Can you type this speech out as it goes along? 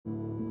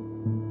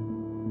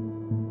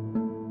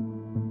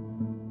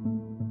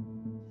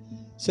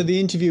So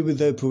the interview with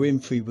Oprah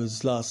Winfrey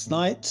was last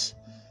night,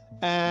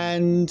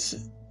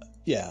 and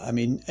yeah, I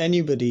mean,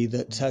 anybody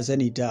that has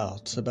any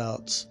doubt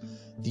about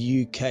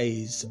the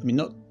UK's, I mean,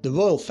 not the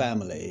royal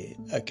family,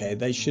 okay,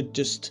 they should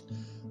just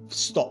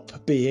stop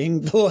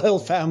being the royal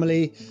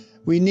family.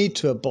 We need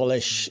to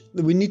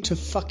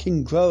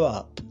fucking grow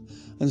up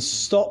and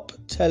stop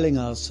telling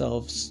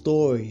ourselves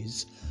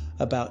stories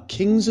about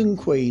kings and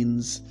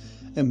queens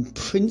and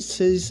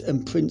princes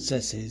and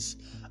princesses.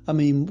 I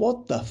mean,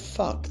 what the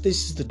fuck?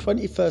 This is the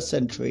 21st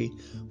century.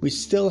 We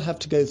still have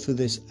to go through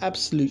this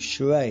absolute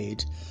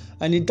charade.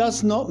 And it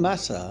does not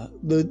matter.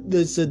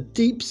 There's a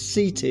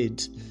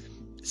deep-seated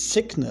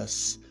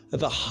sickness at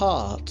the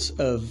heart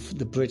of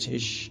the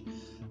British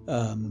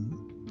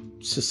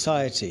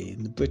society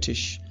and the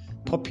British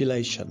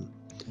population.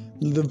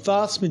 The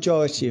vast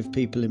majority of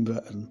people in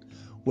Britain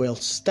will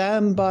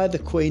stand by the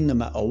Queen no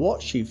matter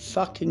what she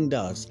fucking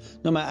does,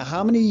 no matter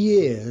how many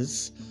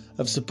years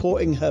of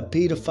supporting her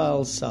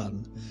paedophile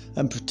son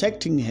and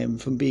protecting him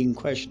from being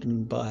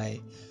questioned by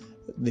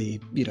the,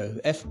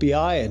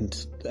 FBI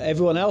and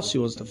everyone else who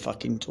wants to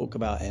fucking talk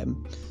about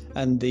him.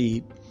 And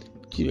they're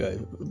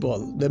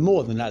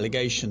more than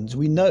allegations.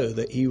 We know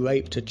that he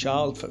raped a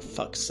child, for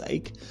fuck's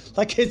sake.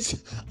 Like,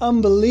 it's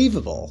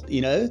unbelievable,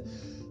 It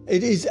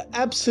is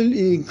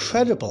absolutely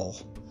incredible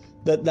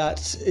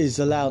that is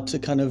allowed to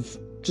kind of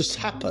just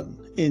happen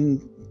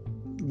in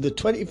the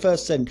 21st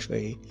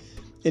century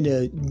in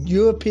a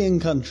European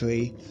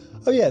country.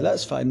 Oh yeah,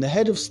 that's fine. The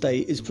head of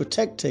state is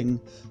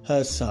protecting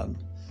her son.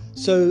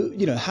 So,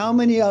 how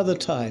many other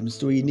times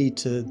do we need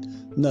to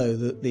know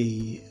that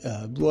the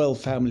royal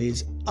family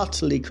is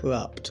utterly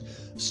corrupt?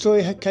 A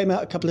story came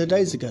out a couple of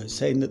days ago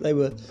saying that they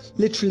were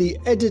literally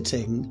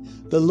editing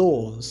the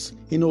laws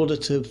in order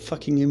to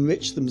fucking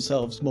enrich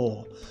themselves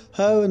more.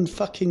 Her and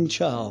fucking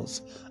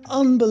Charles.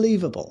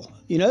 Unbelievable,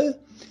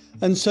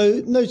 And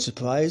so, no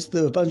surprise,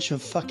 they're a bunch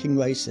of fucking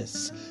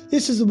racists.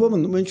 This is a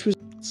woman, when she was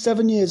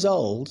 7 years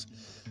old,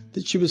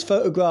 that she was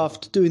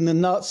photographed doing the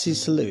Nazi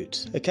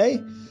salute,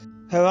 okay?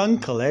 Her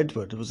uncle,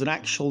 Edward, was an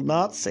actual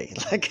Nazi.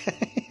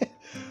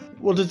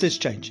 What does this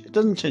change? It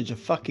doesn't change a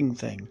fucking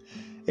thing.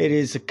 It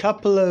is a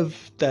couple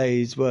of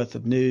days' worth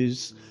of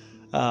news.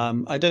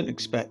 I don't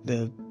expect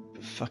the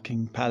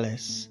fucking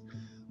palace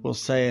will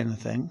say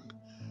anything.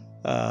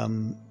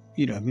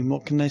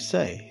 What can they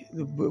say?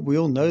 We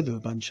all know they're a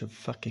bunch of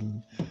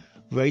fucking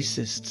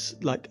racists,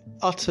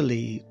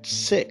 utterly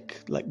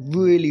sick,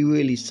 really,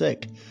 really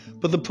sick.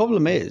 But the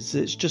problem is,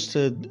 it's just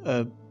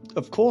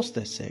of course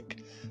they're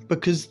sick,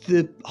 because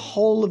the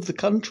whole of the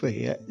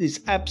country is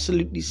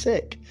absolutely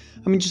sick.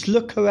 I mean, just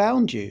look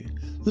around you.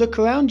 Look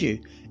around you.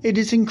 It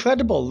is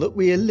incredible that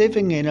we are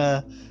living in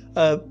a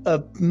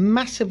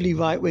massively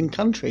right-wing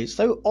country. It's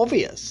so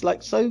obvious,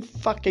 so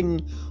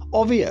fucking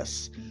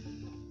obvious.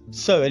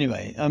 So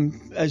anyway,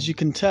 as you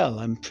can tell,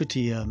 I'm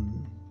pretty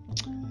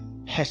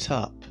het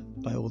up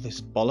by all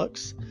this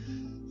bollocks.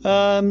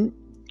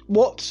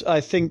 What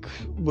I think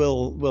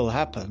will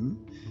happen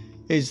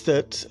is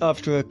that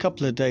after a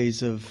couple of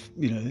days of,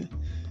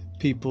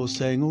 people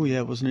saying, oh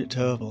yeah, wasn't it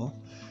terrible?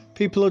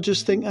 People will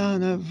just think, oh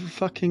no,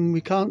 fucking,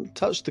 we can't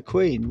touch the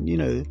Queen.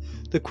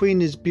 The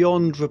Queen is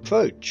beyond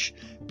reproach.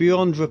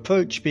 Beyond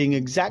reproach being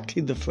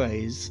exactly the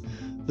phrase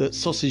that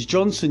Sausage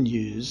Johnson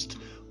used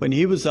when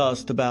he was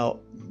asked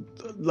about,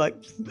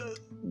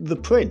 the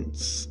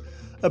prince.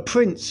 A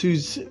prince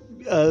who's,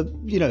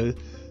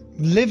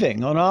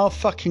 living on our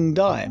fucking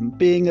dime,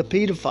 being a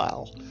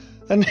paedophile.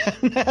 And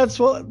that's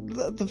what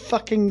the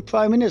fucking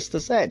Prime Minister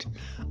said.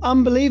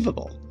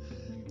 Unbelievable.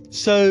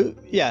 So,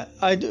 yeah,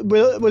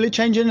 will it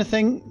change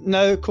anything?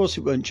 No, of course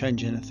it won't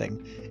change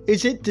anything.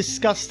 Is it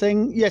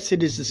disgusting? Yes,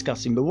 it is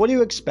disgusting. But what do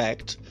you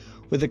expect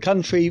with a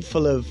country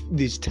full of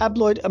these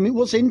tabloid... I mean,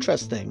 what's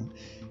interesting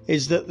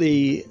is that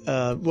the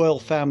royal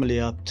family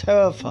are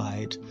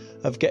terrified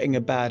of getting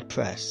a bad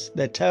press.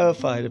 They're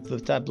terrified of the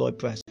tabloid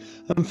press.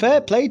 And fair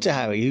play to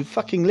Harry, who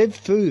fucking lived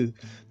through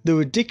the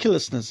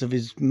ridiculousness of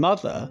his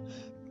mother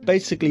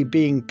basically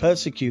being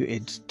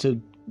persecuted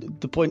to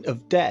the point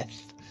of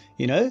death,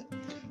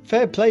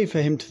 Fair play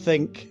for him to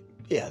think,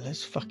 yeah,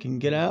 let's fucking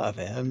get out of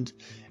it. And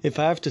if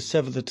I have to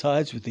sever the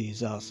ties with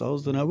these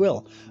arseholes, then I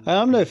will. And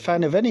I'm no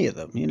fan of any of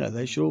them.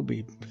 They should all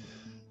be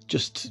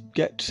just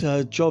get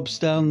jobs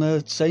down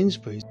the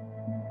Sainsbury's.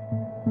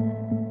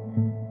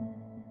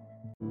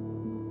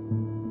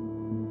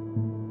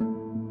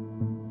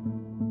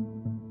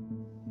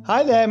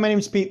 Hi there, my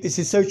name's Pete. This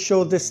is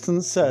Social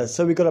Distance Sir.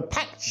 So we've got a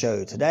packed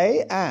show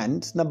today,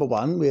 and number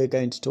one, we're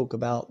going to talk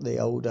about the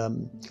old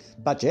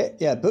budget,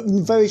 but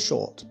very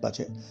short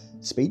budget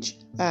speech,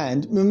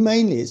 and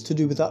mainly it's to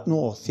do with up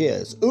north.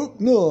 Yes, up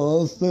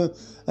north,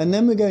 and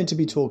then we're going to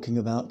be talking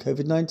about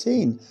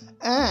COVID-19,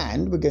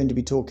 and we're going to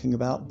be talking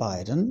about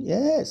Biden,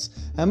 yes,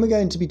 and we're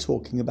going to be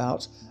talking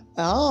about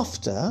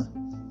after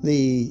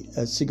the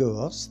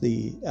Seguros,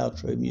 the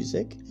outro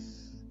music.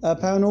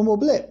 Paranormal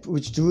Blip,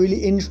 which is a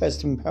really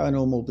interesting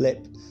paranormal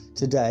blip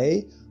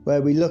today,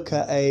 where we look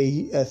at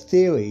a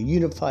theory,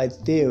 unified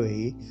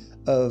theory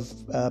of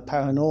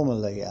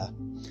paranormalia.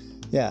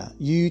 Yeah,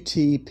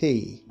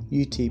 UTP.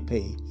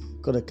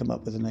 Got to come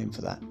up with a name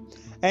for that.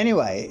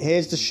 Anyway,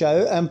 here's the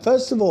show. And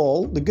first of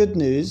all, the good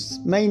news,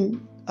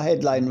 main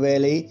headline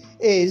really,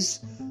 is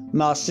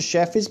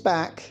MasterChef is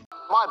back.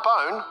 My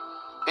bone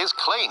is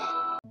clean.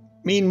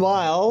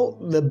 Meanwhile,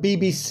 the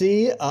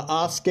BBC are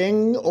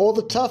asking all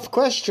the tough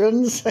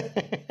questions.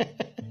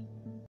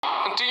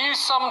 And do you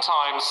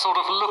sometimes sort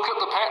of look at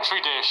the Petri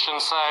dish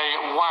and say,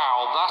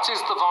 wow, that is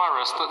the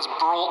virus that's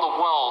brought the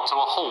world to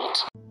a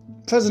halt?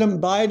 President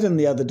Biden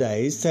the other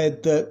day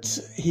said that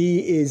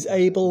he is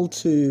able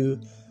to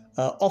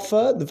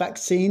offer the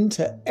vaccine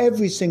to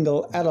every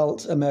single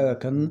adult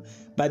American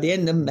by the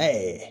end of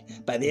May.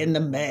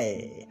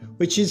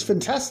 Which is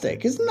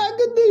fantastic. Isn't that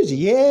good news?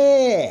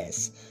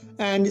 Yes.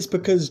 And it's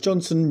because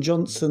Johnson &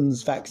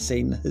 Johnson's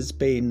vaccine has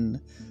been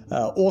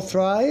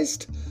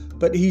authorized,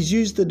 but he's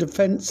used the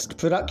Defense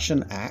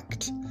Production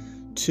Act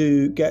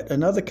to get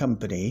another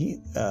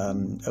company,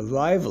 a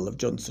rival of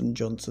Johnson &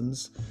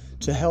 Johnson's,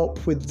 to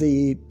help with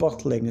the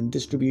bottling and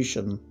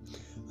distribution.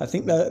 I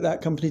think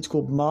that company's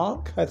called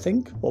Merck,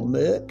 or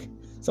Merck,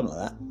 something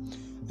like that.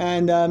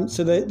 And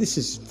so this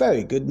is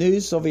very good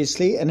news,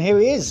 obviously, and here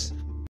he is.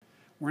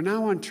 We're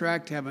now on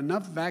track to have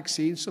enough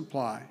vaccine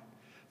supply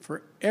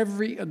for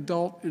every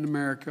adult in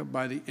America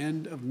by the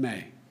end of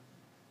May.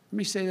 Let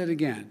me say that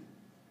again.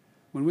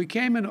 When we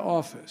came into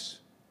office,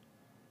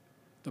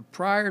 the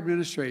prior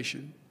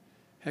administration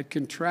had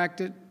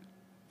contracted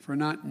for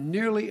not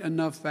nearly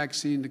enough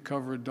vaccine to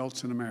cover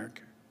adults in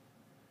America.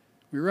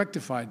 We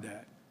rectified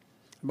that.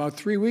 About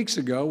 3 weeks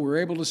ago, we were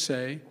able to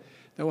say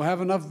that we'll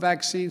have enough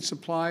vaccine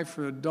supply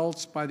for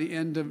adults by the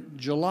end of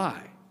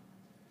July.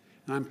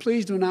 And I'm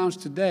pleased to announce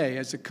today,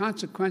 as a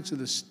consequence of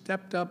the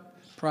stepped-up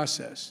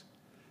process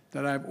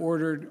that I've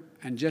ordered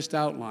and just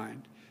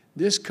outlined,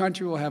 this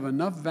country will have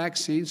enough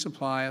vaccine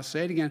supply, I'll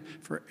say it again,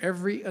 for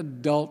every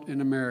adult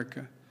in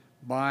America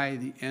by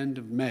the end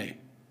of May.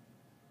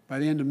 By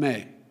the end of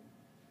May.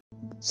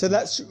 So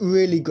that's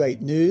really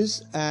great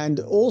news. And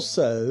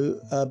also,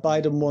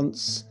 Biden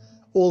wants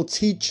all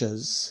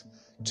teachers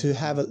to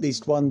have at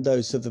least one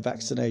dose of the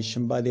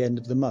vaccination by the end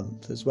of the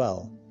month as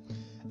well.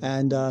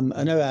 And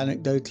I know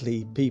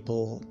anecdotally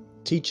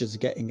teachers are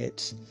getting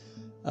it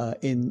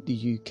in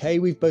the UK.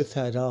 We've both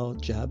had our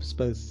jabs,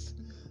 both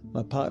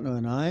my partner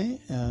and I,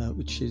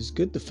 which is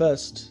good, the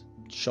first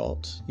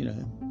shot,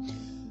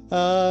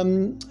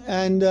 and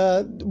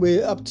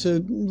we're up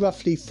to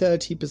roughly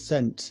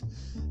 30%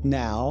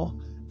 now.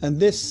 And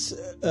this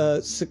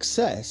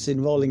success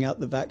in rolling out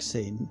the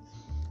vaccine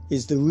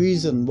is the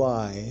reason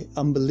why,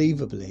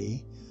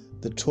 unbelievably,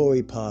 the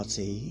Tory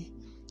party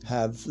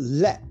have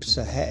leapt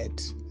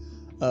ahead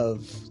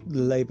of the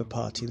Labour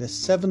Party. They're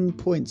 7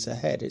 points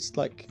ahead. It's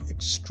like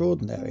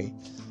extraordinary.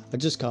 I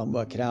just can't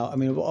work it out. I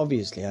mean,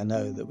 obviously, I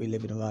know that we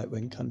live in a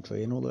right-wing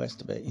country and all the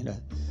rest of it,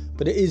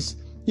 But it is,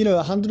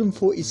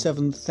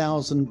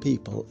 147,000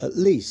 people, at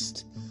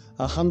least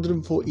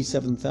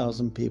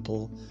 147,000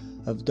 people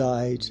have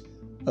died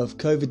of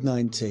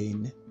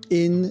COVID-19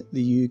 in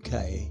the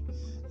UK.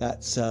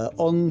 That's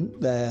on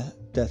their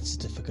death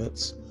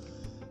certificates.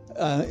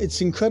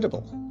 It's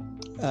incredible.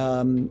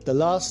 The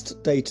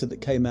last data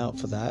that came out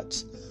for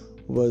that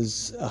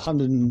was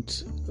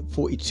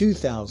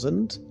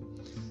 142,000,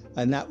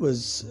 and that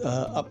was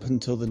up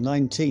until the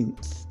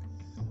 19th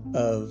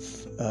of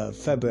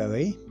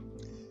February.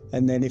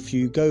 And then if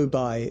you go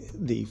by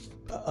the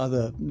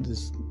other,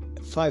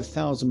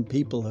 5,000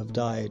 people have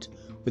died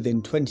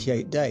within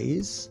 28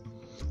 days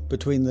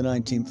between the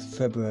 19th of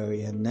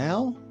February and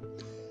now,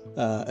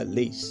 at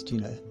least,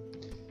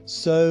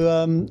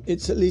 So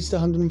it's at least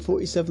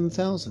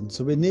 147,000.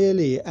 So we're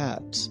nearly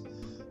at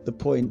the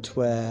point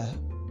where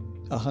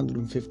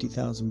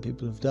 150,000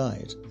 people have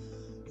died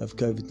of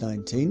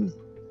COVID-19.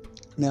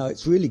 Now,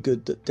 it's really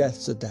good that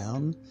deaths are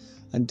down,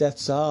 and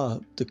deaths are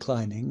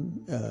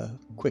declining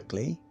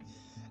quickly,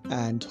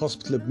 and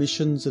hospital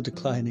admissions are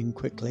declining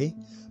quickly,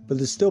 but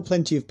there's still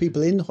plenty of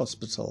people in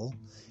hospital,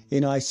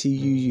 in ICU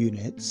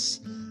units,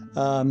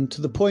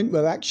 to the point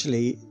where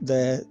actually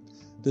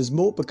there's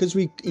more, because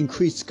we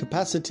increased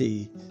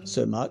capacity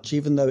so much,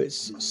 even though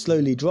it's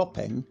slowly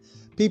dropping.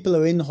 People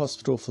are in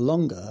hospital for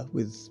longer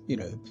with,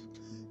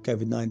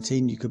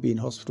 COVID-19. You could be in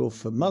hospital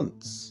for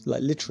months,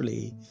 like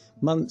literally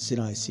months in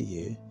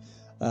ICU.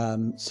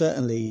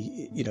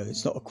 Certainly,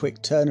 it's not a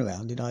quick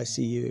turnaround in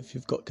ICU if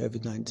you've got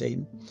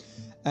COVID-19.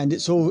 And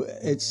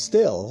it's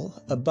still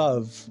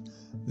above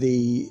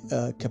the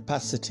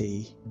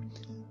capacity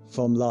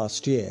from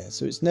last year.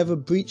 So it's never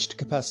breached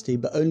capacity,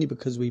 but only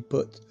because we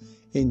put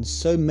in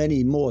so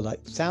many more,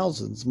 like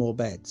thousands more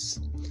beds.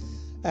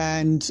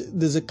 And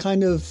there's a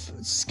kind of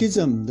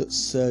schism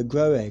that's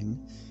growing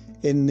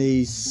in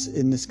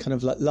this kind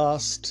of like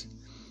last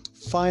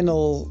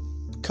final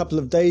couple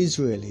of days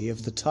really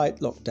of the tight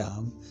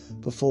lockdown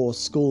before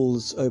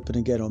schools open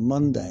again on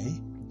Monday.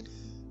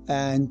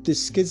 And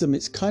this schism,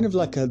 it's kind of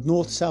like a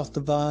north-south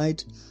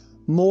divide.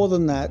 More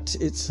than that,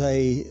 it's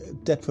a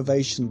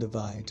deprivation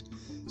divide.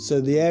 So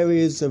the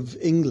areas of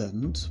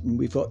England, and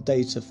we've got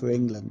data for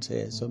England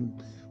here, so I'm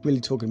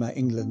really talking about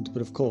England,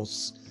 but of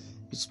course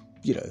it's,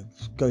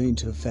 going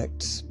to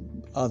affect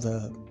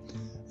other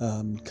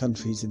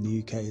countries in the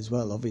UK as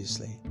well,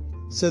 obviously.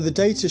 So the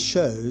data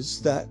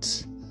shows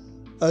that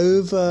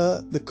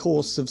over the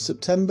course of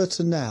September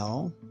to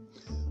now,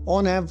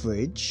 on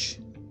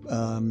average,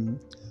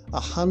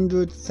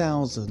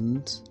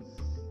 100,000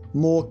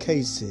 more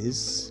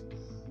cases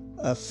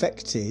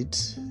affected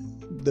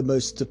the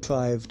most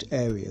deprived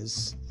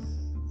areas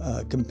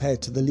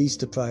compared to the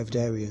least deprived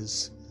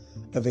areas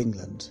of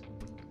England,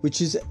 which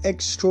is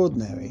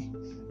extraordinary.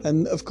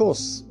 And of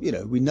course,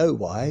 we know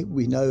why.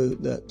 We know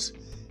that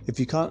if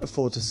you can't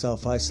afford to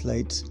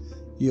self-isolate,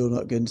 you're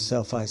not going to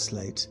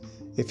self-isolate.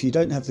 If you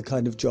don't have the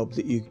kind of job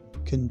that you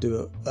can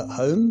do at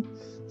home,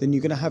 then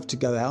you're going to have to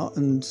go out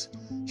and,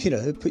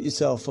 put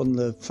yourself on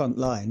the front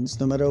lines,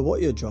 no matter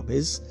what your job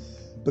is,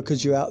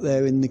 because you're out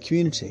there in the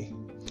community.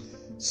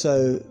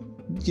 So,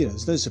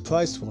 there's no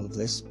surprise to all of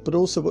this. But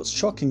also what's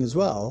shocking as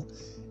well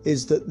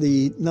is that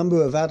the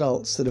number of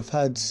adults that have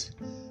had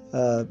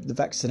the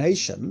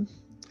vaccination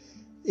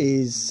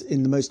is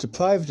in the most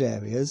deprived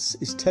areas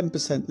is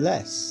 10%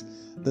 less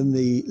than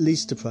the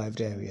least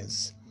deprived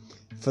areas.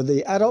 For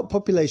the adult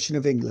population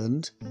of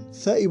England,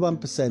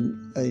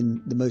 31%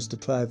 in the most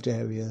deprived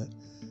areas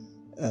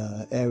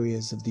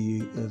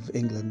of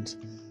England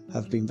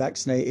have been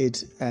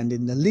vaccinated, and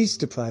in the least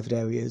deprived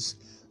areas,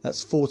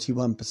 that's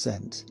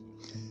 41%.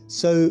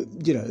 So,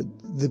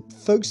 the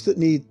folks that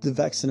need the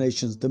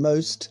vaccinations the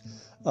most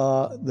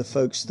are the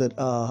folks that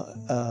are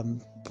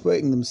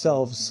putting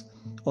themselves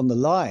on the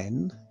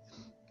line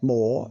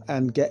more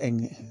and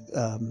getting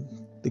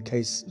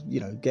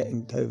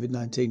getting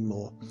COVID-19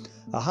 more.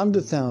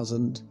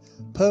 100,000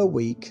 per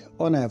week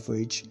on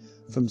average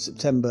from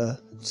September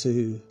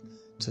to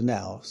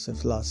now, so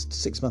for the last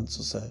 6 months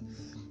or so.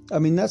 I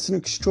mean, that's an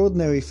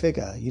extraordinary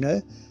figure,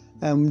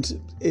 and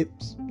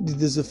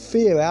there's a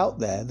fear out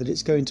there that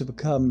it's going to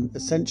become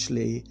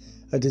essentially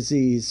a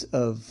disease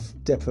of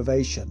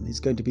deprivation. It's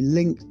going to be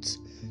linked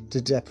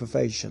to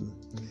deprivation.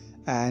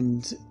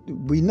 And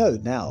we know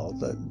now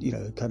that,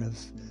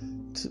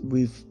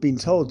 we've been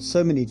told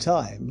so many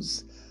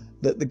times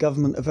that the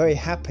government are very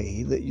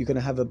happy that you're going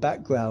to have a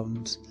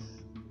background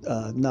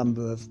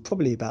number of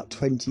probably about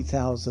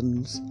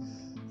 20,000.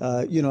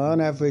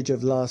 On average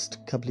of the last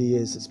couple of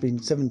years, it's been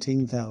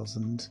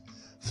 17,000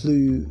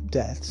 flu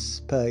deaths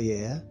per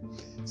year.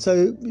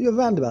 So you're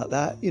around about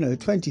that,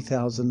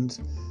 20,000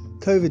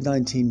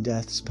 COVID-19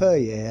 deaths per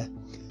year.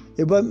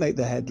 It won't make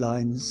the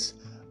headlines.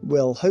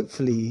 We'll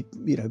hopefully,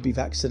 be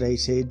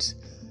vaccinated.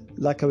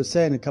 Like I was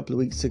saying a couple of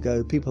weeks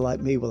ago, people like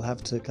me will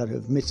have to kind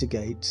of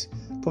mitigate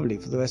probably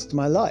for the rest of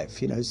my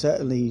life,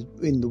 certainly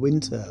in the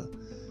winter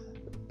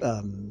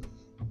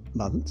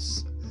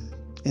months.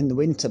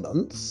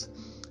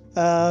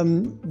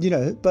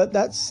 But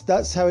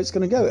that's how it's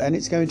going to go. And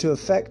it's not going to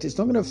affect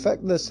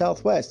the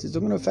southwest. It's not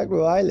going to affect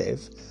where I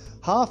live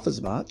half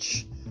as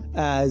much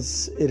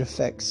as it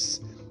affects,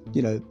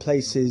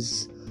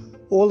 places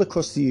all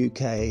across the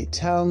UK,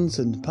 towns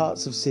and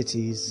parts of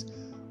cities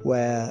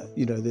where,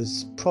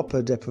 there's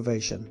proper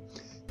deprivation.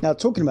 Now,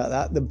 talking about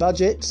that, the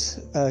budget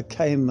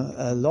came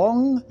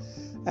along,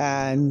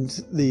 and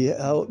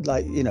it's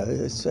like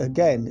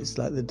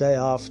the day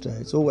after.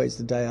 It's always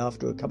the day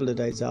after, a couple of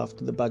days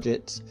after the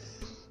budget.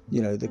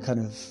 The kind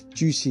of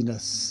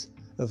juiciness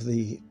of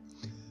the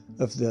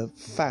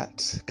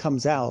fat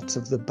comes out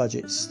of the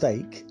budget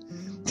steak.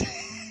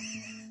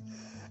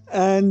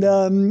 And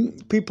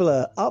people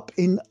are up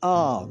in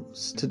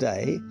arms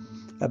today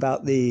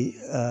about the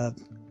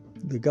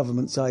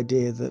government's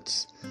idea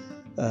that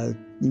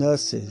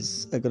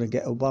nurses are going to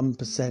get a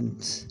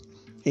 1%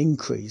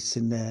 increase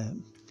in their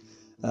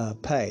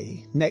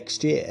pay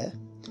next year,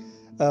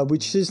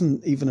 which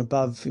isn't even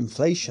above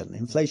inflation.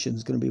 Inflation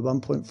is going to be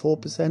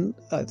 1.4%.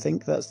 I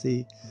think that's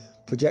the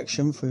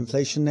projection for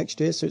inflation next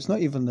year. So it's not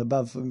even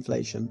above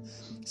inflation.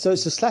 So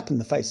it's a slap in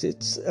the face.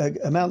 It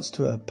amounts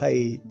to a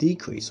pay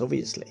decrease,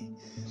 obviously.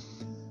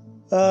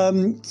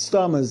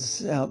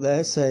 Starmer's out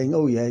there saying,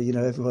 oh yeah,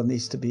 everyone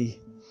needs to be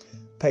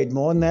paid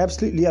more. And they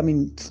absolutely,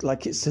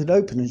 it's an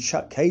open and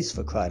shut case,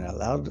 for crying out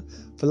loud.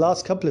 For the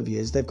last couple of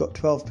years, they've got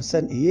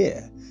 12% a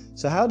year.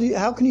 So how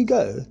can you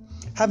go,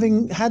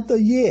 having had the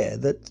year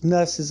that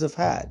nurses have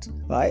had,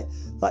 right?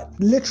 Like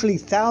literally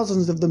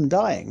thousands of them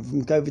dying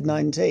from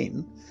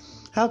COVID-19.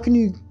 How can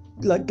you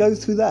go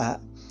through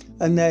that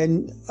and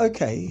then,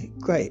 okay,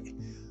 great.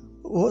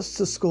 What's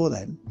the score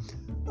then?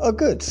 Oh,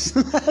 good.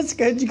 That's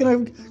good. You're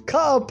going to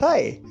cut our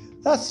pay.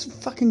 That's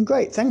fucking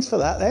great. Thanks for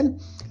that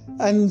then.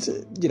 And,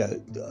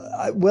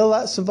 will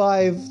that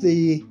survive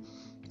the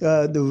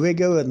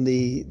rigor and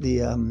the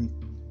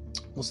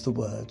what's the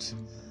word?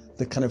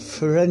 The kind of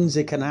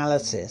forensic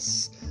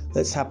analysis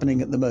that's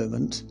happening at the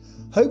moment?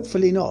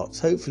 Hopefully not.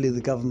 Hopefully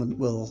the government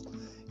will,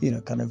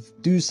 kind of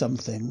do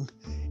something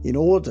in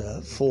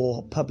order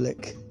for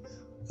public,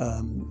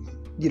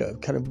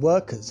 kind of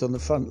workers on the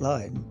front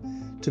line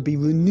to be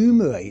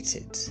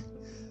remunerated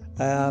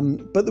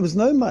But there was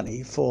no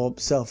money for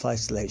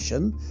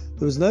self-isolation.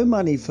 There was no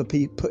money for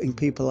putting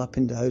people up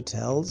into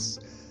hotels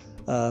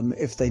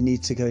if they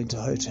need to go into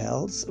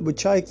hotels,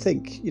 which I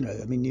think, you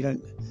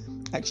don't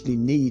actually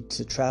need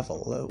to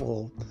travel.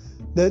 Or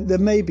there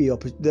may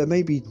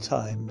be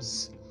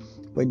times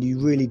when you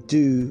really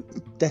do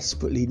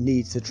desperately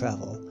need to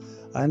travel.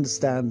 I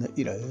understand that,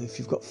 if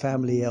you've got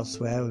family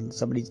elsewhere and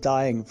somebody's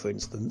dying, for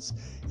instance,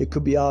 it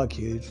could be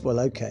argued, well,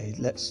 okay,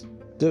 let's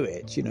do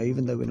it,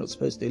 even though we're not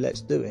supposed to, let's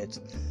do it.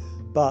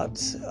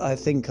 But I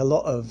think a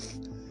lot of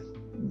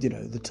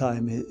the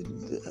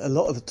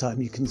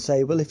time you can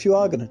say, well, if you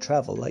are going to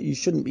travel, like, you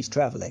shouldn't be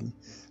traveling,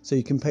 so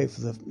you can pay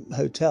for the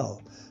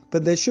hotel.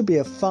 But there should be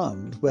a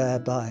fund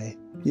whereby,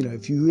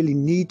 if you really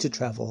need to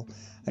travel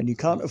and you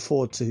can't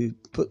afford to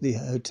put the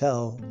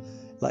hotel,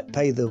 like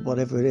pay the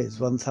whatever it is,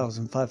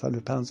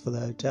 £1,500 for the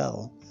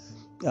hotel,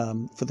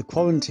 for the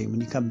quarantine when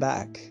you come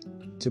back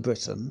to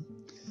Britain,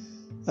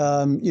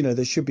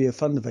 there should be a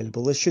fund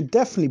available. There should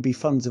definitely be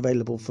funds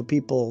available for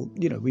people.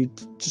 We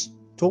just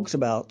talked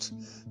about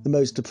the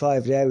most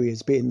deprived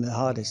areas being the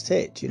hardest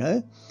hit,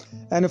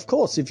 and of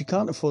course, if you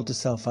can't afford to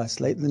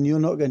self-isolate, then you're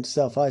not going to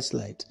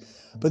self-isolate.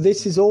 But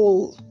this is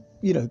all,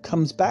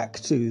 comes back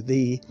to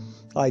the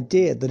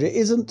idea that it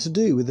isn't to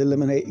do with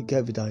eliminating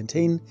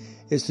COVID-19,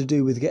 it's to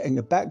do with getting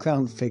a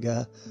background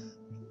figure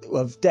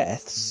of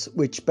deaths,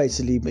 which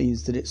basically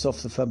means that it's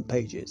off the front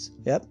pages.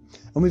 Yep.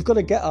 And we've got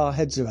to get our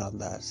heads around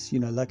that,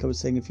 like I was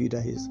saying a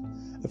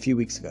few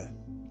weeks ago.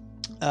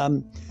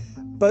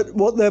 But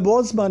what there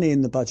was money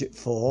in the budget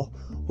for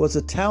was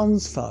a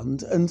towns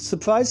fund, and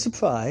surprise,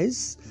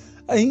 surprise,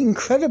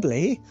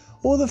 incredibly,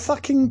 all the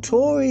fucking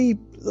Tory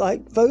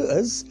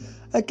voters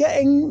are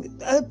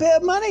getting a bit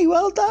of money.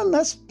 Well done.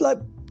 That's like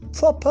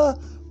proper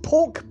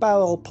pork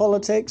barrel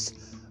politics.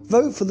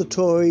 Vote for the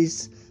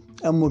Tories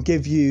and we'll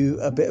give you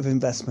a bit of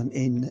investment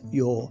in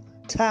your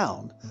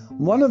town.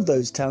 One of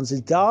those towns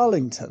is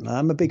Darlington.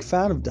 I'm a big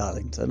fan of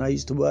Darlington. I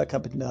used to work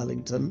up in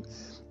Darlington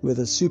with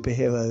a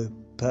superhero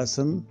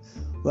person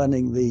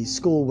running the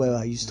school where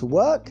I used to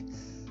work,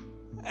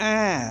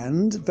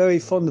 and very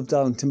fond of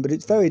Darlington, but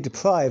it's a very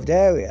deprived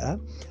area.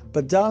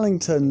 But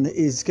Darlington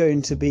is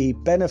going to be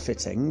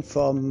benefiting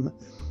from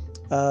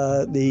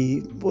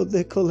what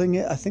they're calling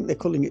it. I think they're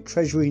calling it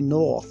Treasury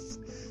North.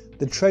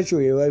 The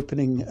Treasury are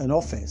opening an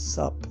office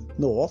up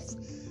north,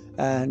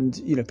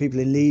 and people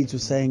in Leeds were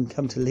saying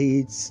come to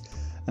Leeds,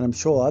 and I'm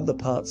sure other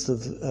parts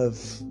of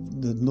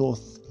the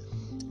north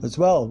as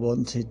well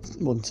wanting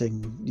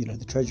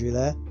the Treasury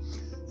there.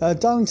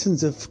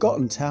 Darlington's a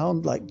forgotten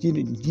town,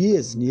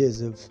 years and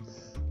years of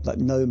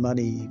no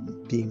money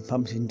being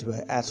pumped into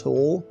it at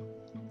all.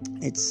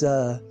 It's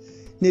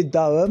near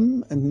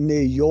Durham and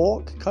near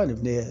York, kind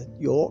of near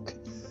York.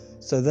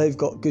 So they've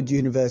got good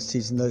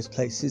universities in those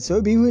places. So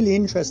it'd be really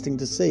interesting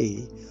to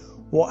see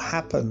what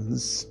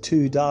happens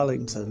to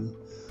Darlington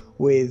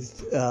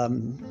with,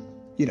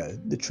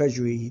 the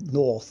Treasury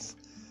North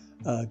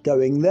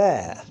going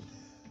there.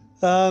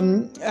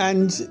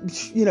 And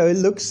it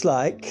looks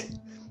like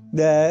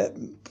they're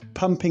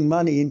pumping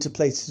money into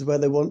places where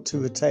they want to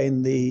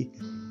retain the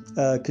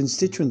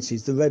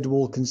constituencies, the red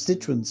wall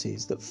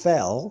constituencies that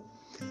fell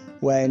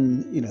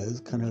when,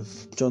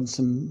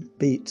 Johnson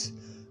beat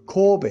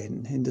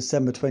Corbyn in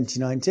December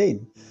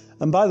 2019.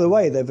 And by the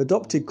way, they've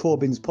adopted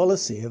Corbyn's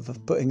policy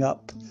of putting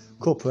up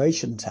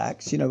corporation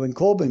tax. When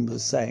Corbyn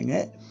was saying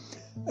it,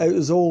 it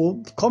was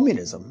all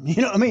communism,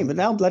 you know what I mean? But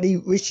now bloody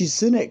Rishi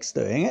Sunak's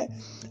doing it.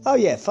 Oh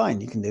yeah, fine,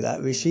 you can do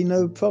that, Rishi,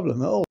 no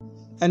problem at all.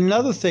 And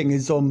another thing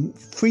is on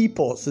free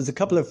ports. There's a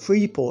couple of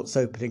free ports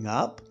opening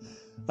up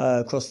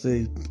across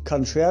the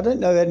country. I don't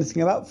know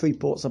anything about free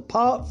ports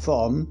apart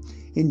from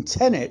in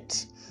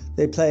Tenet.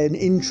 They play an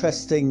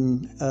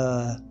interesting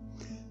part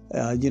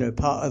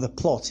of the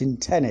plot in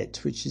Tenet,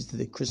 which is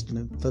the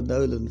Christopher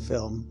Nolan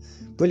film,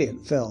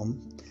 brilliant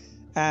film.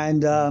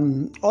 And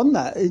on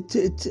that,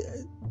 it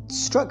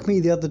struck me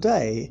the other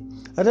day,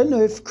 I don't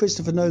know if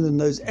Christopher Nolan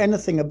knows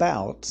anything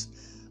about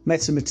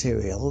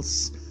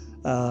metamaterials,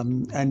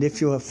 and if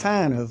you're a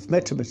fan of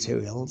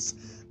metamaterials,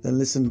 then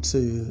listen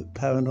to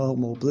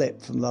Paranormal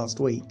Blip from last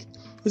week.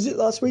 Was it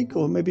last week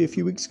or maybe a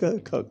few weeks ago?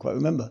 Can't quite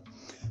remember.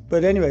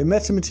 But anyway,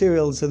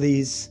 metamaterials are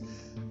these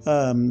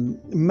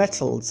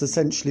metals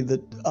essentially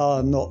that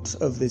are not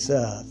of this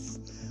earth,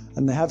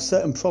 and they have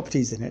certain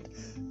properties in it.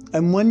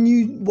 And when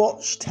you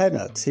watch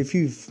Tenet, if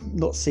you've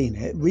not seen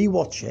it,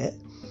 rewatch it.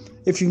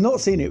 If you've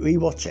not seen it,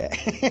 rewatch it,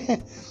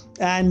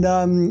 and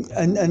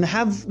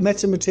have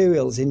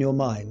metamaterials in your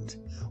mind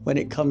when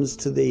it comes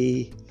to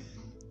the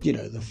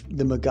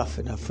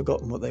MacGuffin. I've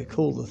forgotten what they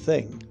call the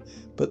thing,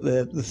 but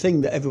the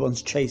thing that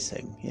everyone's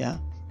chasing, yeah,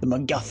 the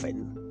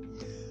MacGuffin.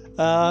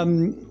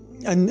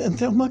 And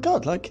think, oh my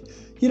God,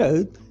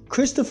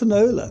 Christopher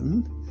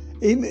Nolan,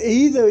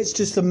 either it's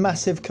just a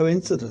massive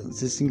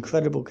coincidence, this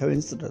incredible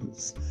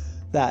coincidence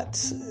that,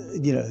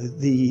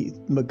 the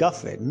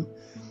MacGuffin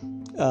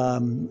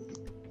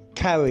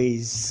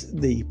carries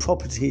the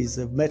properties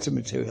of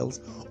metamaterials,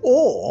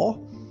 or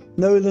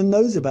Nolan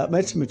knows about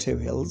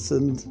metamaterials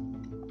and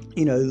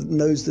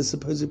knows the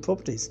supposed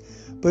properties.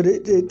 But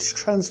it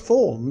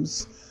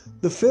transforms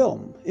the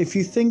film. If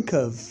you think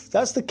of,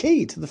 that's the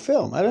key to the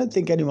film. I don't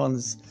think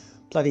anyone's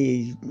not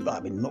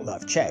that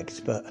I've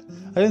checked, but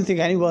I don't think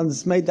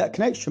anyone's made that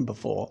connection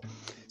before.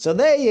 So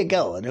there you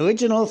go, an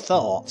original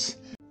thought.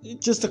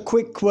 Just a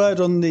quick word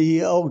on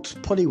the old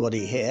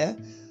poddy-waddy here.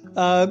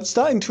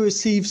 Starting to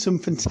receive some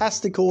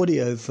fantastic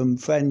audio from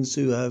friends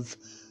who have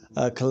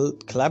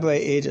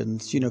collaborated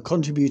and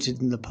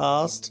contributed in the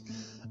past.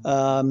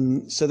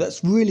 So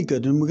that's really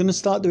good, and we're going to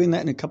start doing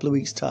that in a couple of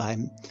weeks'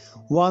 time,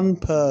 one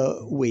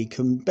per week,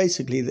 and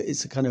basically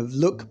it's a kind of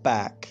look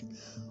back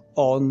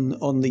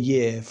on the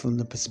year from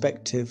the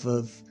perspective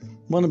of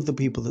one of the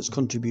people that's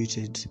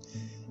contributed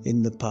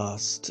in the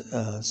past.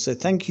 So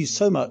thank you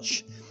so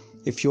much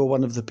if you're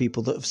one of the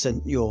people that have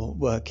sent your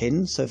work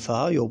in so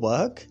far, your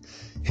work.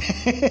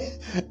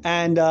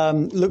 And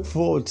look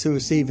forward to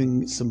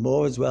receiving some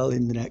more as well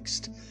in the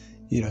next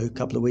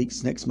couple of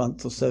weeks, next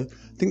month or so.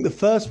 I think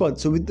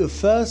the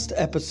first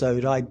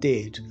episode I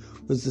did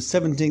was the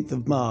 17th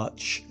of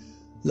March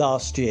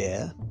last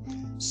year.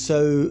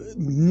 So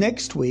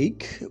next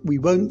week we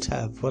won't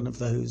have one of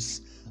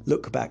those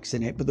look backs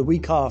in it, but the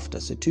week after,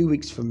 so 2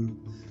 weeks from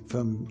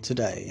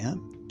today,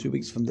 2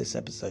 weeks from this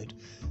episode.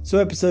 So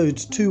episode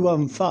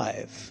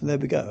 215, there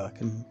we go. I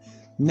can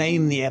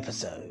name the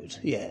episode,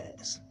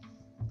 yes.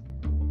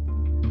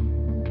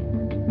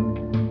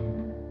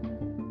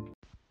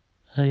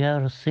 Have you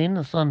ever seen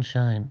the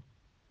sunshine?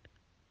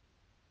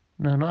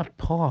 No, not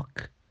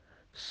pork.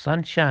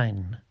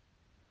 Sunshine.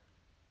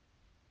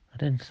 I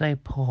didn't say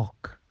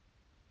pork.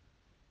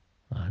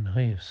 I know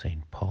you've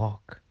seen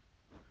pork.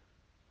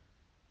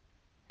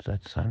 It's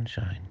that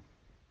sunshine.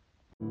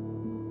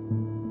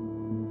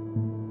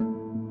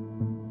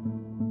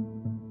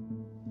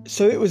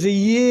 So it was a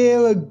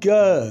year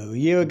ago,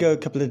 a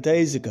couple of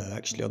days ago,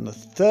 actually, on the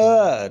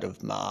 3rd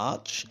of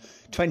March,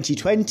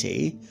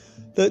 2020,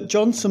 that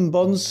Johnson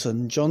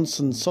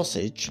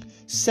Sausage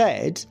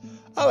said,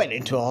 I went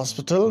into a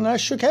hospital and I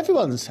shook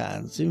everyone's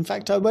hands. In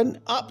fact, I went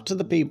up to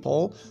the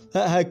people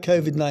that had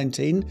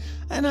COVID-19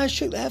 and I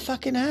shook their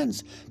fucking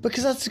hands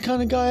because that's the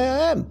kind of guy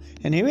I am.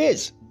 And here he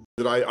is.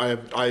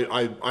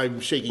 I'm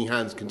shaking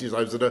hands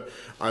continuously.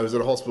 I was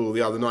at a hospital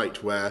the other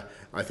night where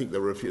I think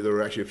there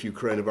were actually a few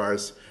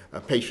coronavirus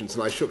patients,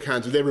 and I shook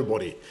hands with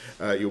everybody.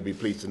 You'll be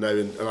pleased to know,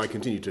 and I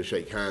continue to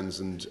shake hands.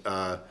 And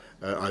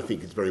I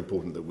think it's very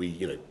important that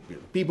we,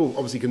 people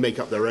obviously can make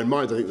up their own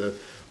minds. I think that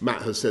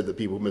Matt has said that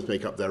people must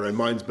make up their own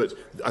minds, but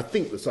I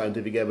think the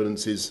scientific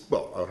evidence is,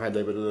 well, I'll hand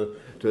over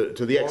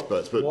to the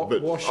experts. But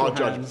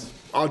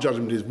our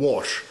judgment is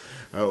wash.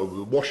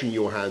 Washing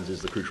your hands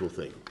is the crucial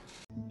thing.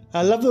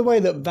 I love the way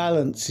that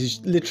Valance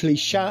is literally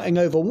shouting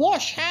over,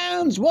 wash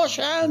hands,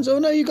 oh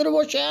no, you've got to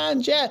wash your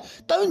hands, yeah.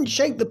 Don't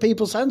shake the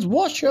people's hands,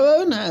 wash your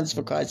own hands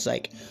for Christ's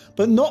sake.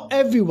 But not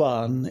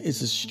everyone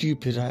is as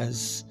stupid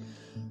as,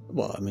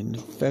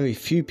 very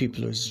few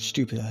people are as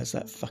stupid as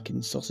that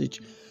fucking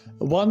sausage.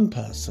 One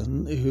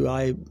person who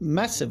I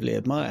massively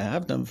admire, I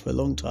have done for a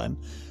long time,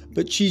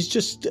 but she's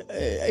just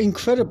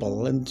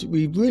incredible, and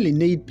we really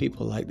need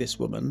people like this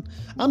woman.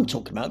 I'm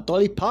talking about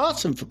Dolly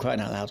Parton, for crying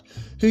out loud,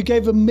 who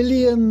gave $1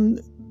 million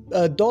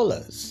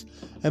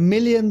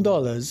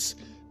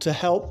to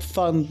help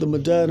fund the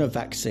Moderna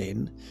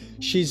vaccine.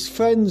 She's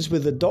friends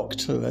with a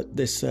doctor at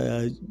this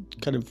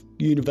kind of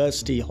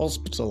university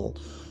hospital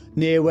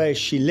near where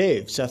she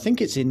lives. I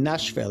think it's in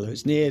Nashville, or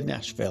it's near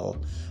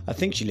Nashville. I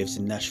think she lives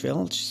in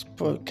Nashville.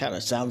 It kind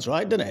of sounds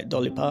right, doesn't it?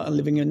 Dolly Parton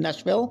living in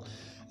Nashville.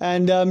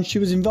 And she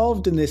was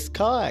involved in this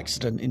car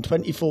accident in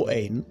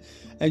 2014,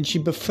 and she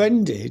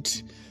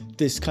befriended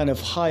this kind of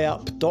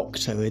high-up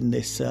doctor in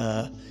this,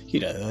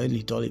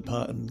 only Dolly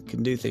Parton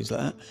can do things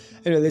like that.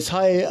 Anyway, this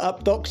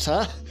high-up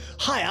doctor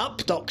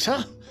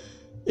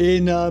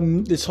in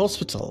this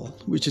hospital,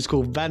 which is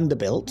called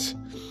Vanderbilt,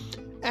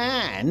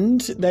 and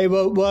they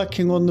were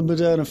working on the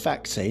Moderna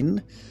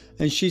vaccine.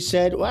 And she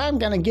said, well, I'm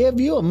going to give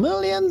you $1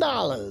 million.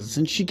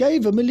 And she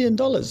gave $1 million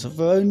of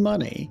her own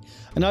money.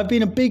 And I've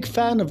been a big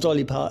fan of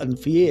Dolly Parton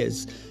for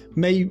years.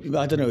 Maybe,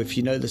 I don't know if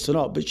you know this or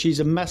not, but she's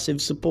a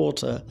massive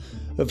supporter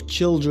of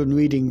children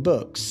reading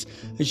books.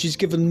 And she's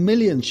given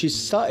millions. She's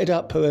started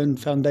up her own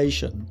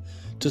foundation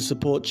to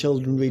support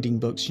children reading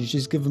books. And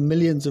she's given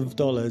millions of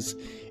dollars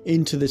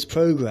into this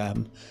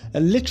program.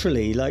 And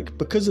literally,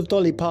 because of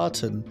Dolly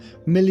Parton,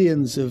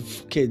 millions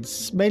of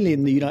kids, mainly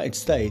in the United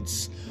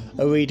States,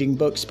 are reading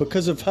books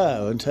because of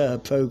her and her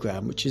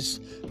program, which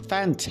is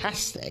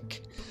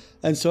fantastic.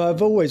 And so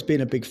I've always been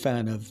a big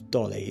fan of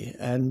Dolly.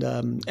 And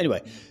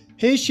anyway,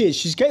 here she is.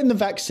 She's getting the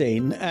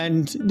vaccine,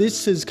 and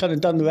this has kind of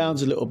done the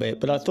rounds a little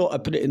bit, but I thought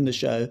I'd put it in the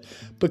show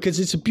because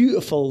it's a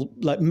beautiful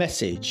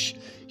message.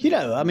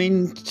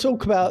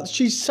 Talk about,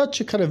 she's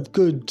such a kind of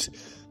good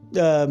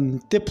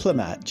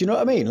diplomat. Do you know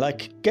what I mean?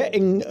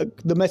 Getting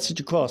the message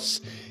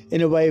across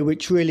in a way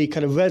which really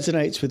kind of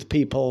resonates with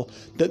people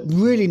that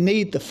really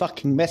need the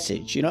fucking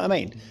message. You know what I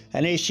mean?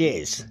 And here she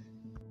is.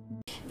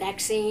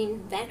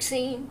 Vaccine,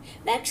 vaccine,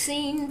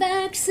 vaccine,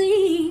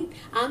 vaccine.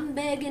 I'm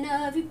begging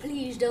of you,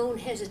 please don't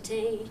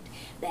hesitate.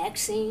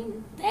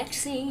 Vaccine,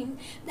 vaccine,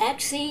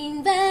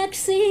 vaccine,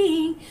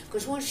 vaccine.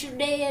 'Cause once you're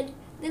dead,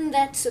 then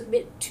that's a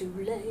bit too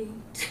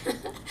late.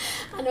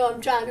 I know I'm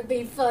trying to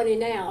be funny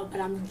now,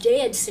 but I'm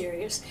dead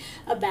serious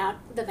about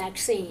the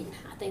vaccine.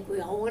 I think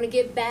we all want to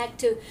get back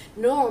to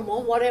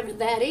normal, whatever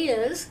that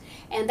is,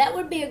 and that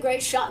would be a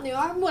great shot in the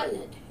arm, wouldn't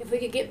it, if we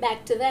could get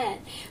back to that.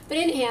 But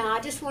anyhow,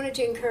 I just wanted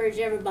to encourage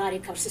everybody,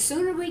 because the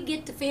sooner we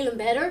get to feeling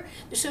better,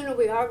 the sooner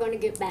we are going to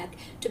get back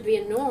to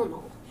being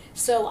normal.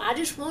 So I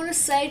just want to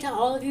say to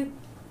all of you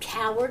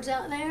cowards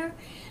out there,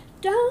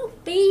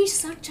 don't be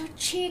such a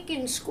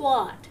chicken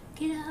squat.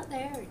 Get out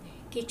there and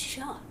get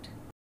shot.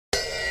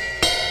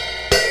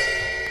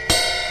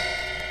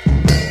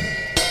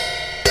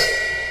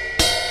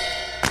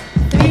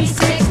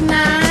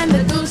 369,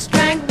 the goose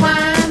drank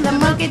wine, the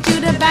monkey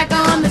chewed tobacco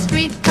on the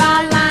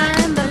streetcar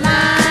line. The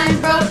line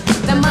broke,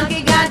 the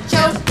monkey got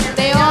choked.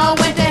 They all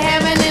went to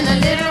heaven in a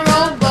little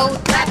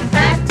rowboat. Clap,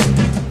 clap,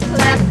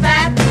 clap,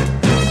 clap,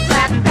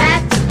 clap,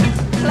 clap,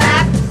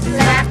 clap,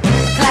 clap,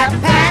 clap,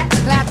 clap,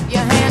 clap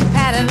your hand,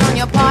 pat it on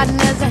your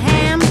partner's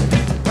hand.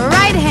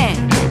 Right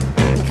hand,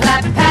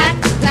 clap, pat,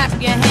 clap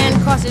your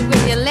hand, cross it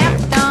with your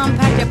left arm,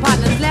 pat your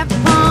partner's left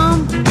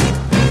palm.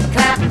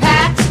 Clap,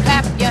 pat,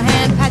 clap your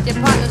hand, pat your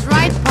partner's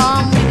right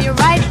palm with your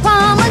right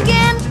palm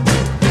again.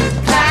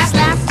 Clap,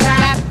 slap,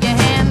 slap your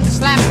hand,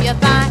 slap your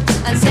thigh,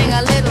 and sing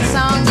a little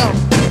song. Go.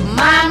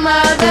 My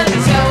mother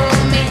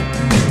told me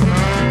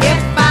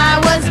if I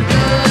was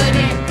good,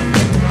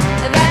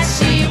 that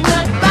she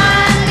would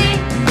buy me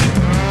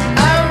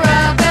a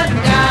rubber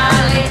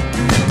dolly.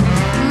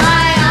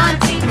 My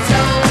auntie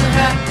told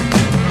her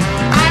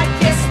I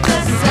kissed the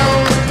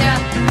soldier.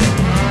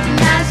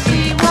 Now she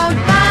won't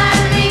buy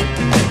me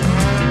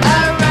a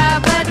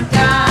rubber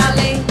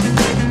dolly.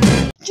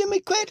 Jimmy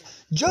quit.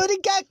 Jody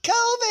got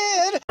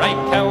COVID. I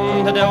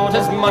counted out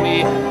his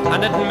money,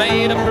 and it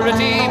made a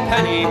pretty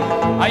penny.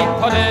 I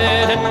put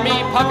it in me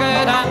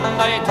pocket,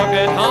 and I took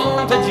it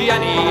home to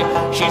Jenny.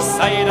 She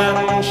sighed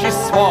and she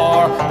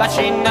swore that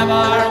she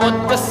never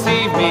would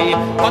deceive me.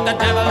 But the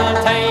devil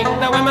take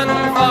the women,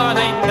 for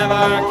they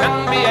never can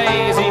be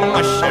easy.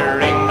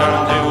 Mushering dum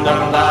doo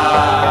dum da.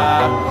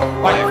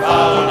 Wipe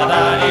all the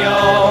daddy-o,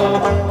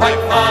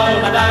 wipe all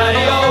the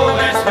daddy-o.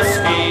 There's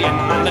whiskey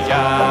in the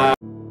jar.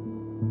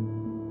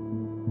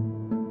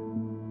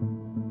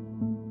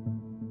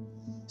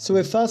 So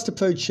we're fast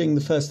approaching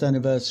the first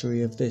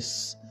anniversary of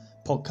this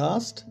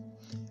podcast,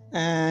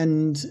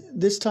 and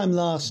this time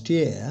last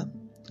year,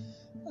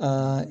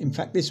 in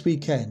fact this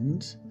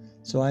weekend,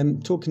 so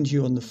I'm talking to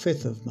you on the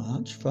 5th of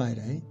March,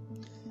 Friday,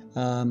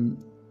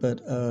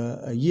 but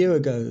a year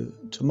ago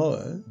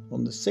tomorrow,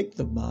 on the 6th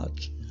of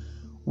March,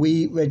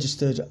 we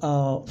registered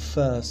our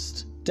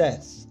first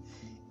death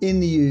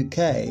in the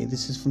UK.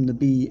 This is from the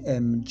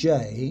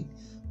BMJ,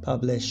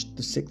 published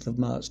the 6th of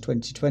March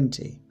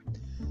 2020.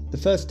 The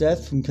first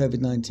death from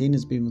COVID-19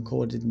 has been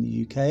recorded in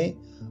the UK,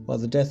 while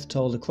the death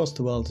toll across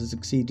the world has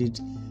exceeded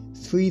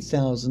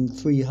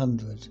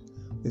 3,300,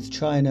 with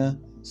China,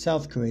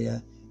 South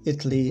Korea,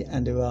 Italy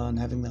and Iran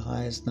having the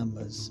highest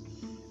numbers.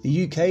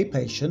 The UK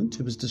patient,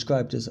 who was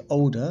described as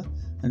older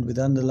and with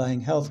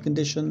underlying health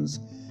conditions,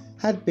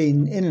 had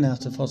been in and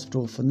out of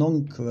hospital for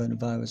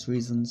non-coronavirus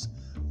reasons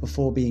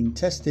before being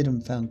tested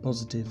and found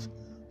positive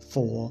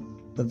for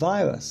the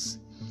virus.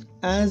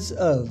 As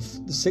of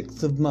the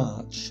 6th of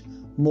March,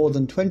 more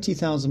than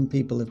 20,000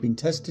 people have been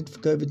tested for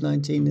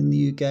COVID-19 in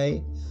the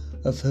UK,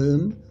 of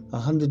whom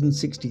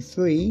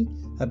 163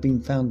 have been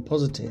found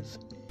positive.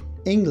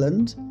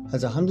 England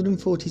has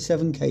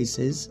 147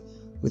 cases,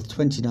 with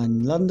 29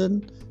 in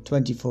London,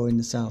 24 in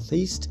the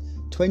southeast,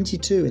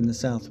 22 in the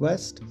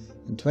southwest,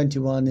 and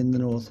 21 in the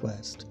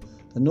northwest.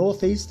 The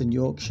northeast and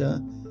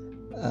Yorkshire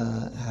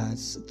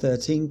has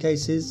 13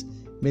 cases,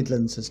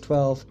 Midlands has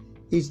 12,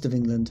 East of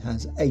England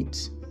has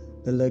 8.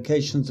 The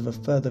locations of a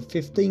further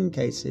 15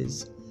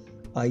 cases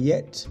are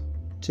yet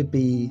to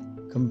be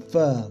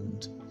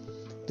confirmed.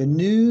 The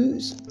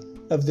news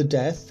of the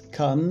death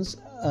comes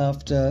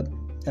after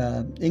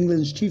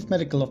England's Chief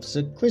Medical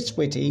Officer Chris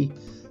Whitty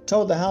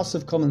told the House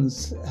of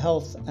Commons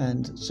Health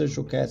and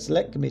Social Care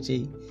Select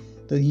Committee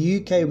that the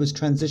UK was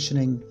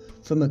transitioning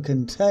from a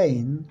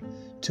contain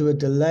to a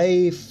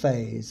delay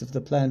phase of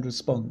the planned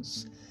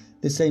response.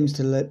 This aims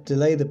to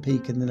delay the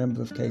peak in the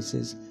number of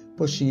cases,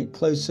 pushing it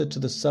closer to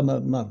the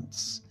summer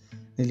months.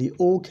 Nearly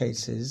all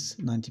cases,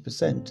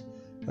 90%,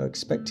 are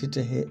expected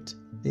to hit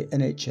the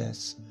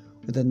NHS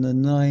within the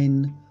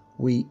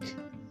 9-week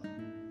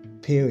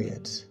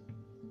period.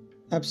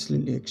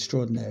 Absolutely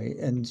extraordinary.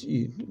 And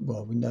we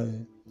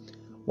know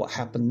what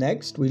happened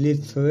next. We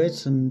lived through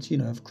it and,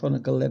 have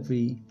chronicled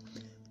every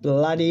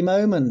bloody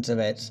moment of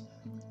it.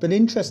 But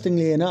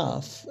interestingly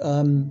enough,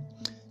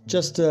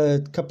 just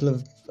a couple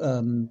of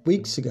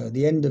weeks ago,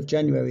 the end of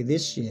January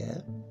this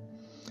year,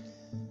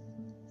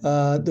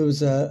 there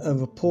was a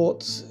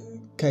report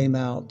came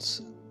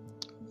out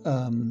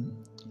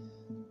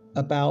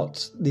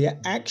about the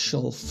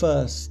actual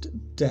first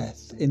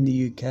death in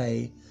the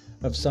UK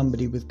of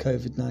somebody with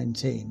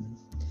COVID-19.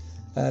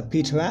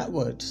 Peter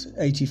Atwood,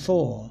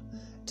 84,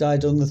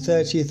 died on the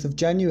 30th of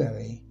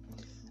January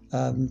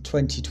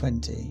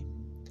 2020.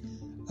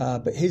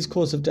 But his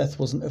cause of death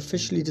wasn't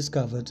officially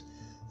discovered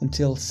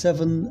until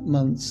 7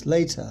 months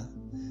later.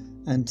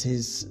 And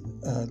his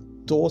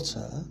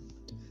daughter,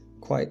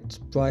 quite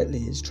brightly,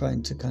 is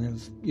trying to kind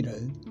of,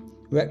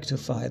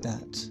 rectify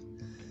that.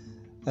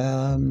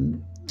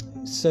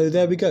 So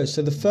there we go.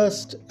 So the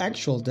first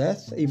actual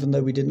death, even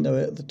though we didn't know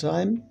it at the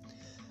time,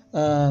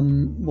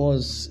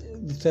 was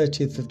the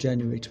 30th of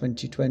January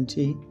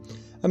 2020.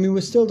 I mean,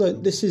 we still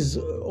don't... This is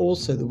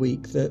also the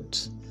week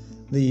that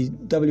the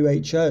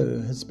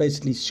WHO has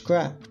basically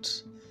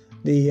scrapped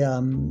the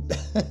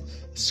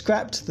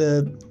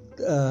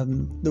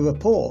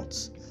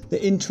report,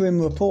 the interim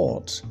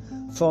report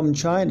from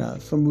China,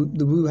 from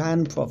the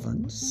Wuhan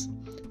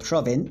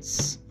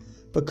province,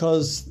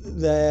 because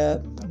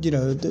they're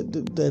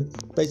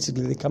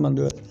basically they come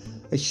under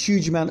a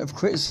huge amount of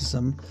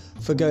criticism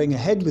for going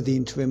ahead with the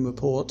interim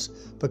report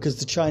because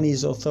the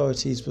Chinese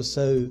authorities were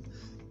so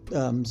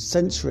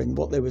censoring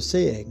what they were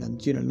seeing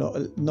and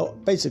not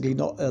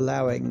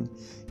allowing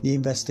the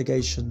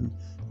investigation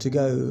to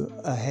go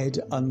ahead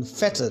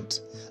unfettered.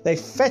 They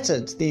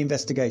fettered the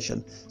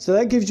investigation, so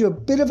that gives you a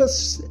bit of a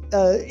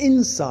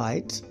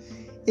insight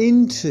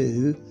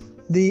into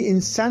the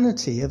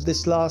insanity of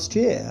this last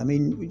year. I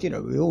mean,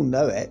 we all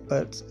know it,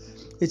 but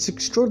it's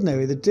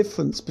extraordinary the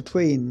difference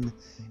between,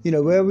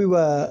 where we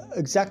were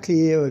exactly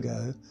a year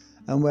ago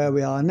and where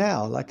we are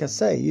now. Like I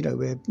say,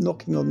 we're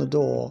knocking on the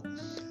door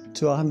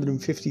to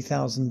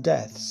 150,000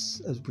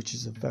 deaths, which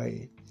is a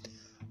very,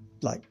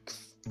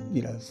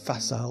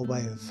 facile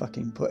way of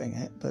fucking putting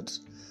it, but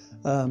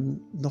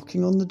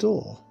knocking on the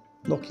door.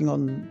 Knocking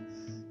on...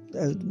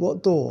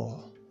 what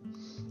door?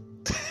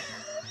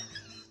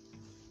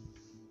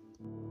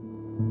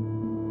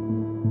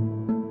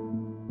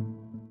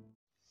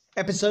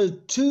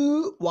 Episode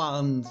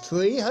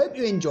 213. Hope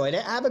you enjoyed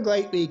it. Have a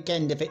great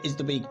weekend if it is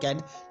the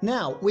weekend.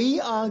 Now, we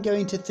are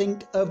going to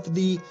think of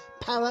the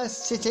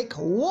parasitic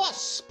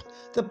wasp.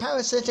 The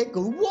parasitic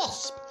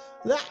wasp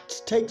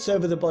that takes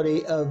over the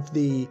body of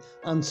the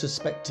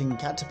unsuspecting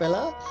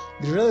caterpillar,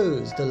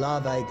 grows, the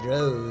larvae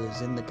grows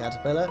in the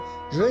caterpillar,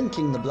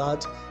 drinking the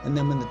blood, and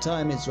then when the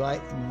time is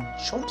right,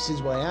 chomps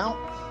his way out,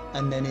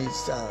 and then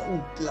is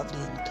all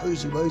lovely and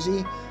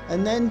cozy-wozy,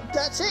 and then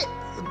that's it.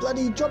 The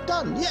bloody job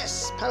done.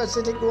 Yes,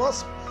 parasitic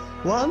wasp.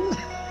 1,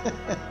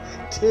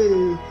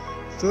 2,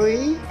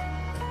 3.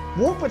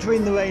 Walk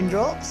between the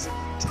raindrops.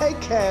 Take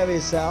care of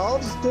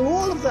yourselves. Do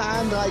all of the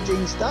hand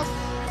hygiene stuff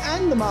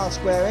and the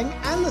mask wearing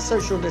and the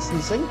social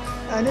distancing.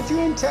 And if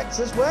you're in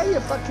Texas, wear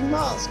your fucking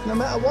mask, no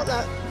matter what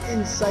that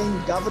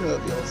insane governor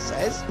of yours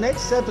says.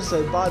 Next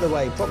episode, by the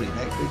way, probably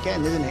next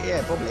weekend, isn't it?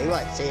 Yeah, probably.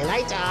 Right, see you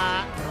later.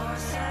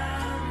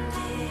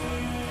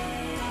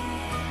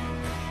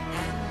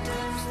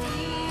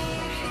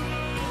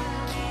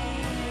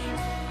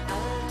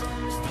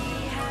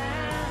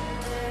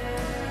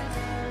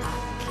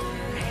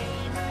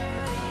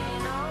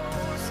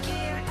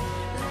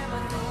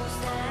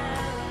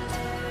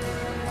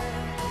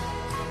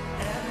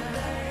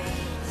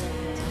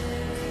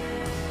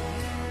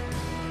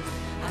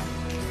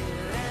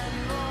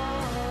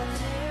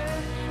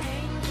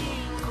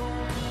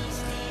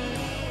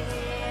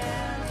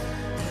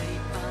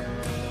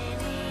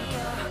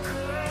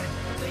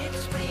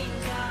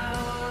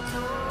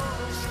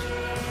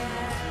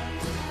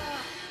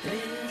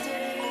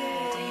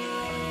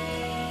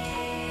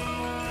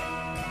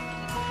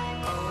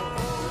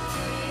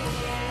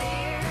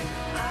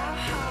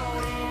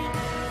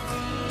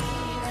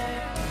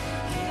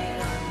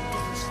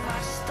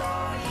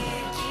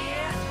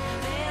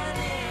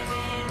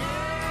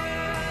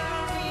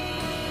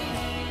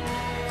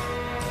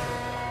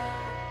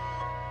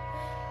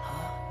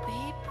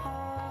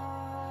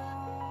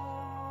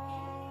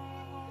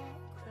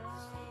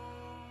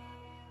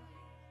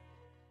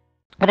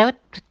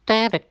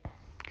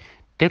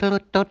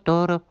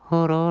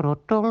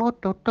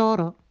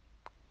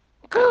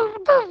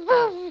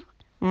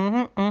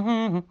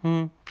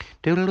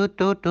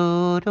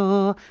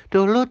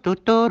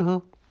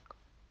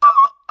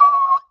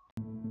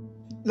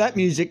 That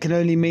music can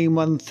only mean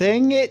one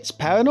thing. It's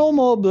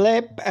Paranormal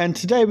Blip, and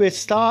today we're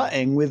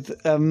starting with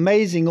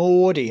amazing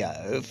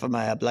audio from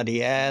our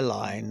bloody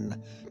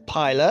airline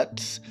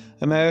pilots,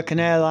 American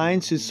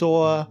Airlines, who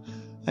saw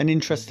an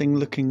interesting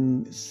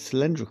looking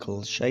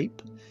cylindrical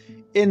shape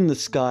in the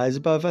skies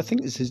above, I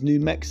think this is New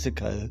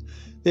Mexico.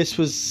 This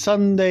was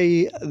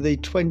Sunday the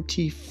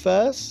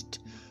 21st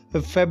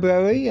of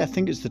February, I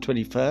think it's the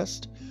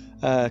 21st,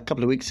 a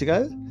couple of weeks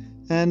ago,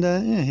 and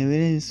here it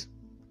is.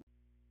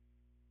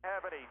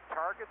 Have any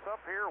targets up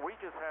here? We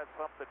just had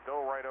something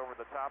go right over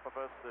the top of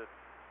us that,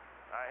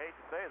 I hate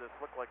to say this,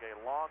 looked like a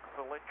long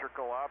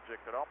cylindrical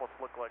object. It almost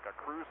looked like a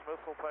cruise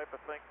missile type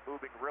of thing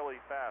moving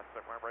really fast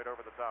that went right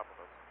over the top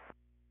of us.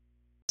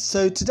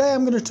 So today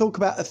I'm going to talk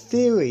about a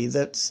theory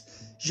that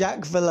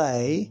Jacques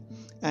Vallée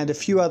and a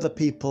few other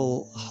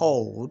people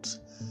hold.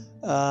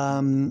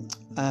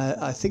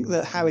 I think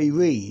that Harry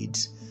Reid,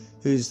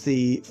 who's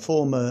the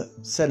former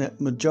Senate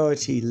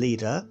Majority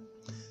Leader,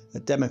 a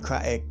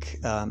Democratic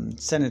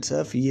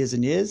senator for years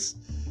and years,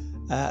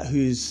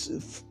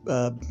 who's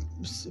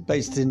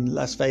based in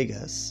Las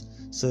Vegas,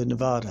 so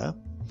Nevada,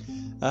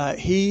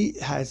 he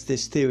has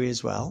this theory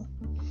as well.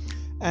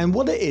 And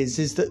what it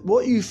is that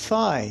what you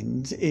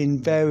find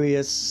in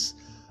various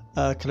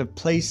kind of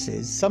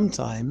places,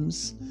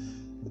 sometimes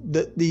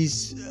that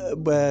these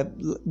where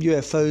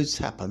UFOs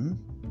happen,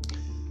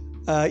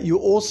 you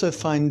also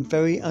find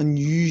very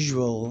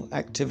unusual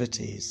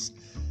activities.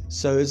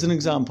 So as an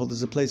example,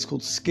 there's a place called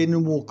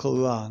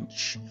Skinwalker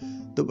Ranch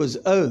that was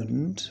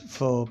owned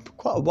for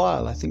quite a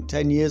while, I think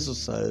 10 years or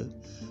so,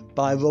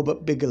 by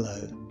Robert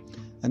Bigelow.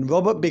 And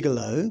Robert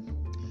Bigelow,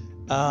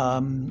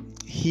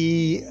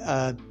 he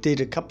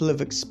did a couple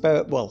of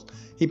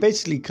he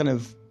basically kind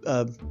of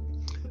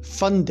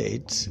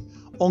funded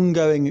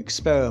ongoing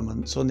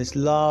experiments on this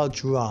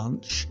large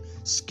ranch,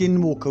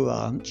 Skinwalker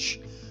Ranch,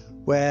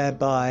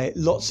 whereby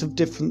lots of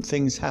different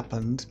things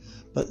happened,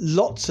 but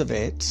lots of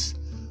it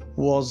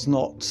was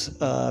not,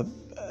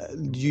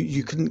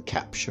 you couldn't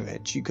capture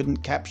it. You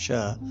couldn't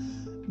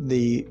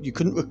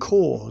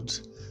record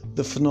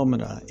the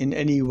phenomena in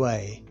any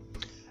way.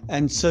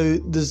 And so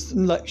there's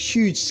like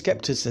huge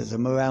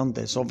skepticism around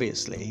this,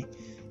 obviously,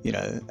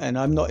 and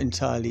I'm not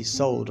entirely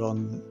sold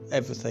on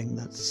everything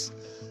that's,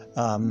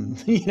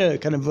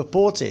 kind of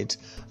reported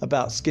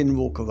about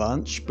Skinwalker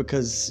Ranch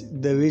because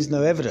there is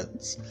no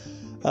evidence.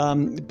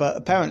 But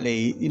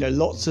apparently,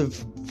 lots of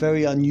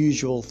very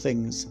unusual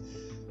things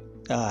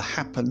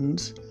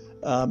happened.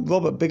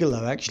 Robert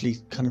Bigelow actually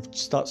kind of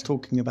starts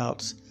talking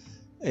about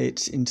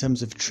it in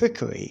terms of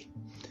trickery.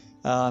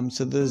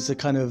 So there's a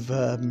kind of,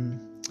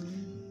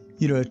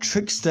 a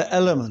trickster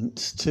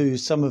element to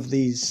some of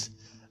these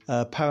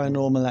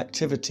paranormal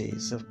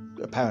activities,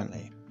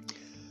 apparently.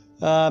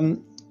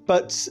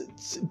 But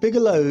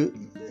Bigelow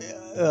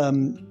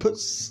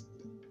puts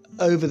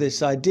over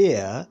this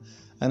idea,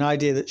 an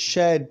idea that's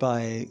shared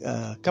by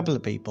a couple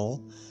of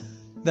people,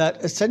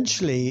 that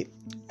essentially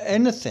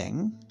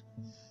anything,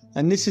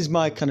 and this is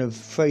my kind of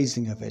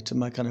phrasing of it and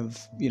my kind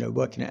of,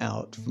 working it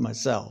out for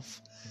myself,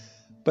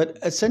 but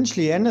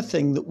essentially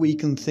anything that we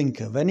can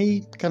think of,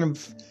 any kind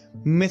of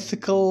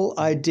mythical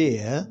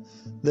idea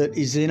that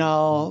is in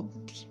our,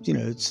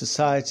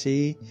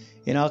 society,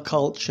 in our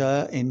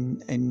culture,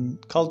 in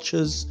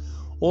cultures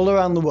all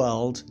around the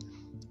world,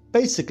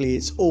 basically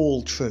it's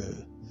all true.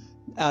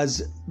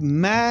 As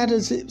mad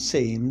as it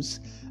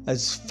seems,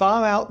 as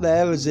far out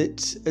there as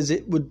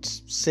it would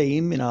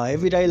seem in our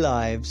everyday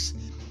lives,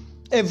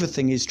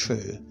 everything is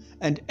true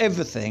and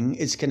everything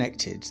is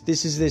connected.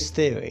 This is this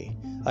theory.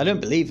 I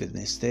don't believe in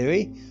this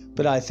theory,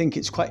 but I think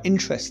it's quite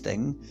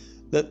interesting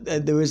that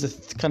there is a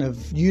kind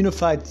of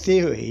unified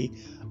theory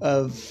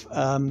of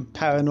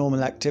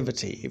paranormal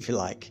activity, if you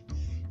like.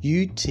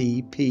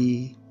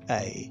 UTPA.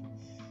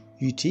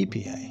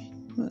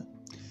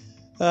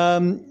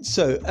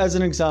 So, as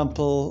an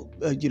example,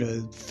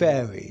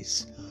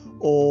 fairies,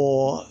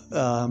 or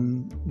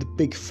the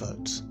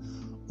Bigfoot,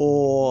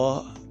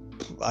 or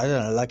I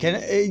don't know, like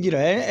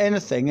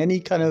anything, any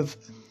kind of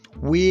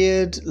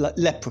weird like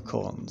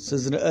leprechauns,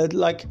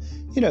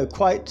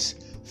 quite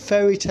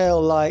fairy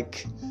tale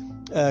like.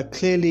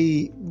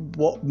 Clearly,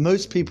 what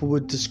most people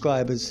would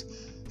describe as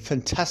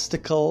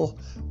fantastical.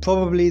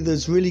 Probably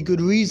there's really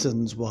good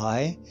reasons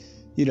why,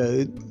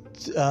 kind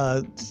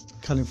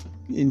of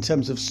in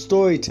terms of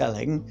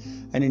storytelling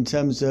and in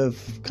terms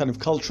of kind of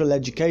cultural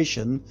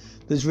education,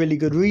 there's really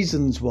good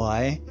reasons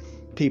why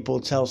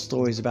people tell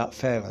stories about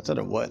fairies. I don't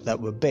know what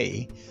that would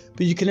be,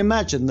 but you can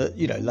imagine that,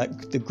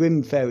 like the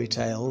Grimm fairy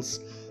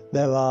tales,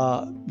 there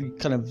are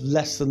kind of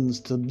lessons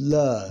to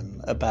learn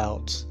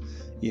about,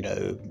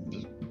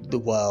 the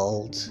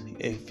world,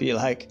 if you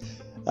like.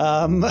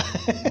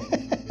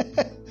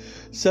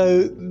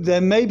 So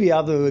there may be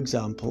other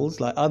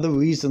examples, like other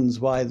reasons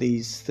why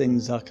these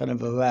things are kind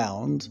of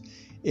around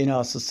in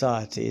our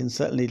society, and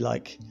certainly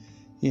back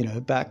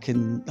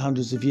in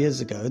hundreds of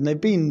years ago. And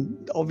they've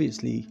been,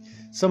 obviously,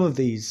 some of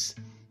these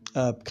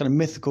kind of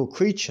mythical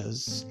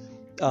creatures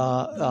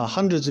are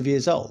hundreds of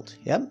years old,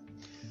 yeah?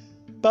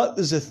 But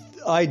there's an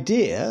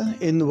idea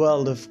in the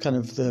world of kind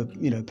of the,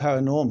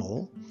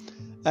 paranormal,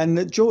 and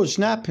that George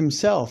Knapp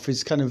himself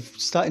is kind of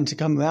starting to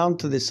come around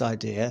to this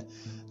idea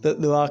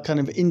that there are kind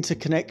of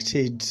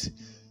interconnected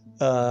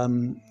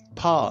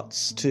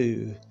parts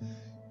to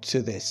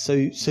this. So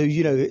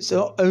it's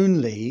not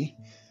only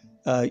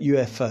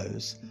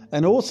UFOs.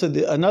 And also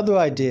another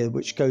idea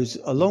which goes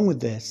along with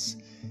this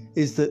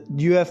is that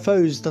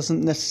UFOs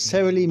doesn't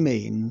necessarily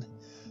mean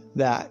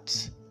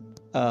that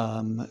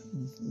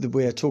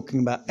we're talking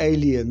about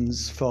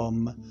aliens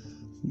from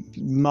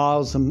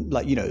miles and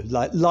like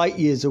light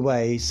years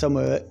away,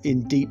 somewhere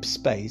in deep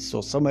space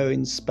or somewhere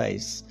in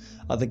space,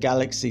 other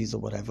galaxies or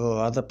whatever,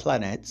 or other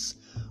planets.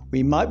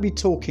 We might be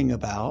talking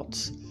about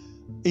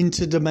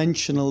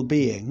interdimensional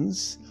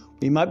beings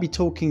We might be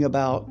talking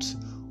about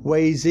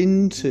ways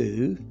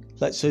into,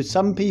 so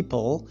some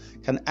people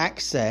can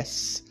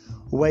access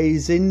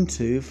ways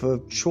into, for a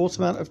short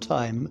amount of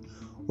time,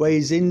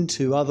 ways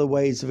into other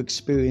ways of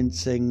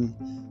experiencing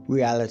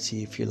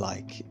reality, if you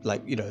like,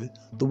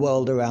 the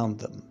world around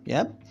them.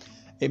 Yeah,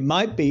 it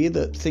might be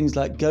that things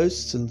like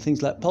ghosts and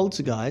things like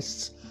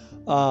poltergeists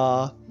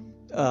are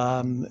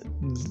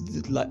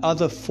like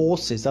other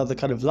forces, other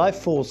kind of life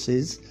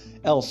forces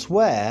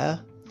elsewhere,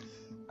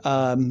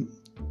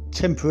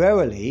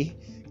 temporarily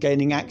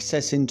gaining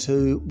access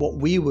into what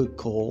we would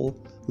call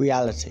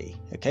reality.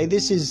 Okay,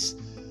 this is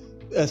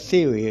a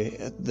theory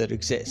that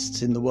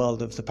exists in the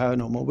world of the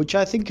paranormal, which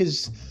I think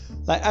is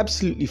like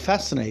absolutely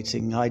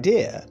fascinating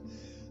idea.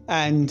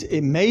 And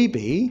it may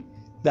be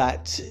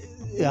that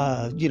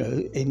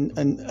in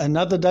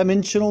another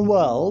dimensional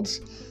world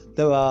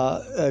there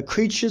are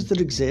creatures that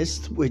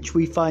exist which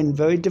we find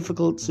very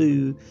difficult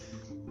to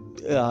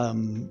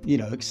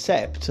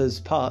accept as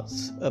part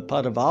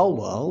of our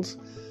world,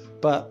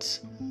 but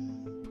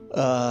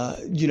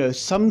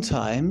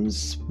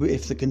sometimes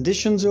if the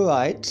conditions are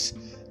right,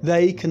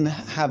 they can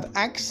have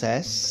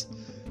access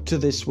to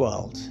this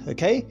world.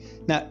 Okay,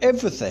 now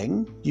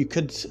everything, you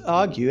could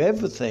argue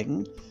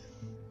everything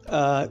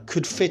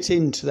could fit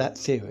into that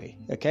theory.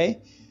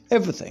 Okay,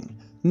 everything.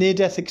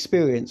 Near-death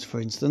experience, for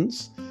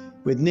instance,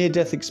 with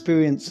near-death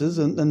experiences,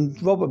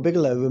 and Robert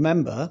Bigelow,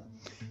 remember,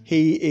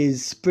 he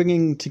is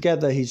bringing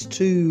together his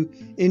two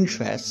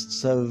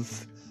interests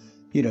of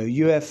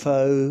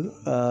UFO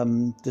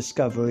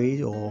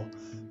discovery, or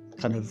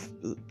kind of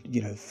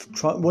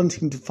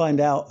wanting to find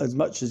out as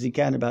much as he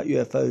can about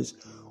UFOs,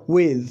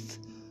 with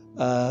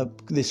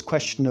this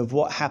question of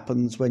what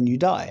happens when you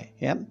die.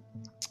 Yeah,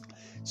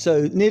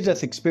 so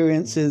near-death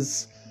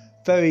experiences,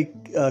 very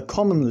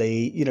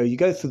commonly, you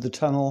go through the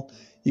tunnel,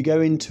 you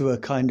go into a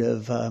kind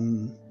of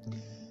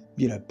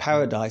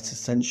paradise,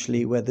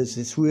 essentially, where there's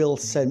this real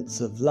sense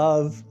of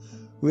love,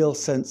 real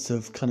sense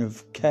of kind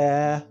of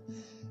care,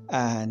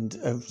 and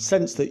a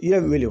sense that you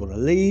don't really want to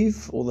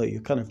leave, although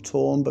you're kind of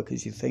torn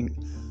because you think,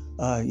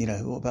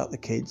 what about the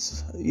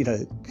kids?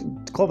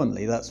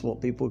 Commonly that's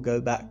what people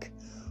go back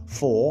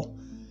for.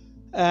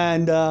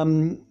 And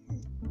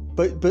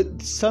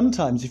but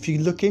sometimes if you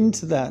look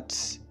into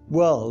that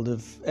world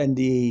of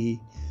NDE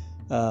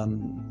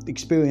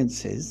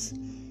experiences,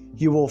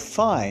 you will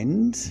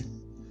find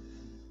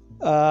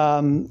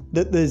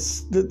that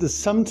there's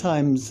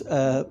sometimes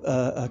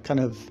a kind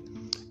of,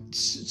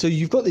 so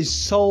you've got these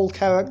soul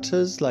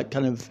characters, like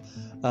kind of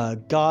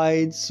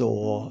guides,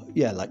 or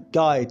like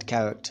guide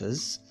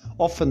characters.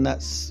 Often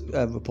that's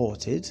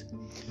reported,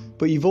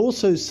 but you've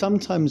also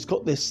sometimes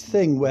got this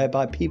thing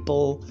whereby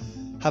people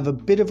have a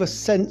bit of a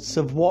sense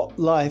of what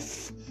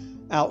life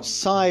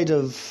outside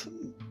of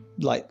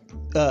like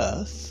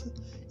Earth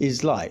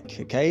is like.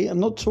 Okay, I'm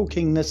not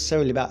talking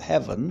necessarily about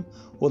heaven,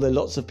 although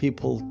lots of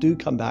people do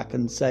come back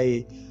and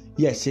say,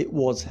 yes, it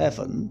was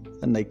heaven,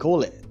 and they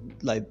call it,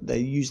 like they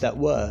use that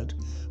word.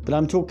 But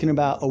I'm talking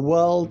about a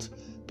world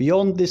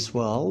beyond this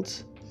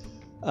world,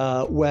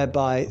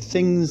 whereby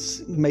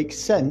things make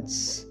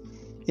sense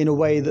in a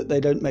way that they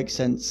don't make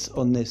sense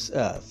on this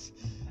earth,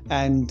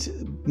 and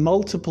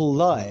multiple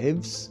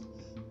lives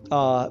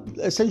are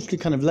essentially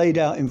kind of laid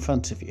out in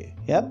front of you.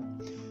 Yep.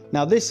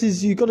 Now this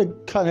is, you've got to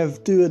kind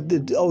of do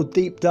the old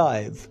deep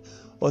dive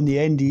on the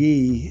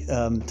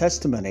NDE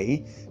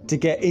testimony to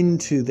get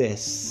into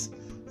this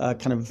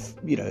kind of,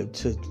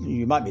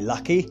 you might be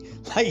lucky,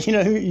 like,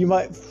 you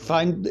might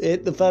find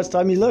it the first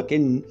time you look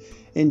into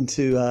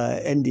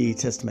NDE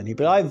testimony.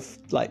 But I've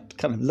like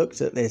kind of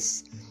looked at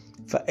this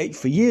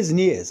for years and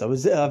years.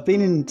 I've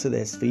been into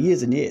this for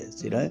years and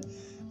years,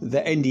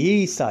 the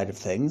NDE side of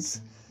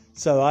things.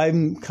 So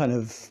I'm kind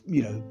of,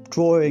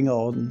 drawing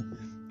on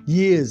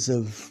years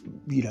of,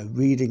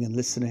 reading and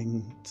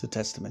listening to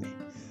testimony.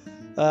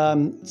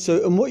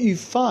 And what you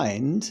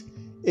find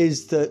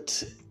is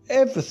that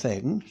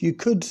everything, you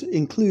could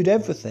include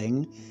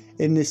everything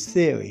in this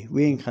theory.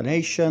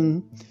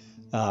 Reincarnation,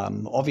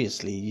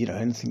 obviously,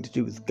 anything to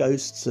do with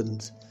ghosts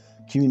and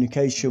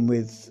communication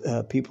with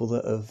people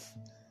that have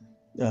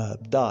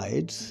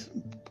died,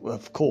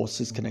 of course,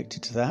 is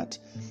connected to that.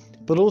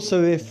 But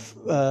also if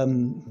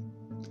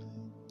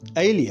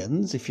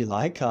aliens, if you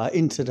like, are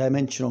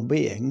interdimensional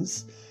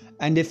beings,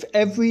 and if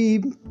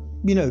every,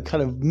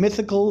 kind of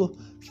mythical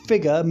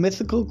figure,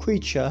 mythical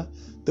creature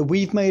that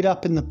we've made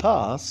up in the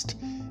past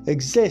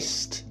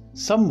exist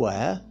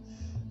somewhere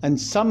and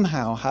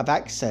somehow have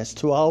access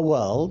to our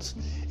world,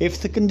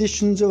 if the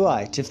conditions are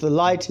right, if the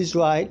light is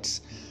right.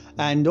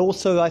 And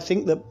also I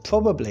think that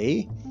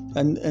probably,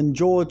 and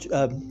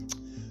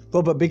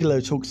Robert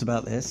Bigelow talks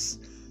about this,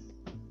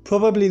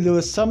 probably there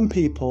are some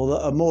people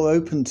that are more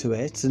open to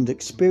it and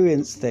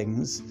experience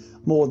things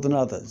more than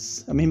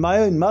others. I mean, my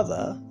own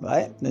mother,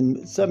 right,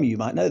 and some of you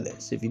might know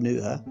this if you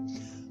knew her,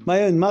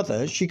 my own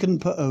mother, she couldn't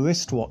put a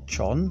wristwatch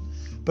on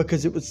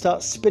because it would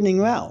start spinning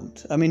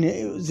round. I mean,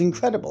 it was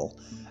incredible.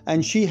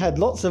 And she had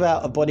lots of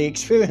out-of-body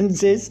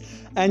experiences,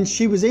 and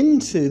she was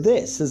into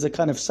this as a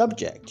kind of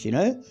subject,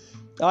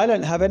 I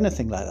don't have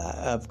anything like that.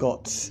 I've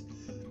got,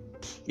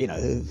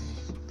 I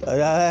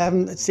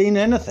haven't seen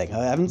anything.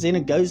 I haven't seen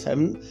a ghost. I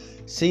haven't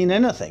seen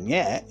anything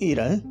yet,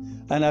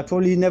 and I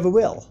probably never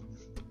will.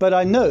 But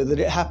I know that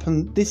it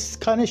happened. This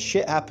kind of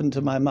shit happened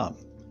to my mum.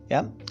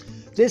 Yeah,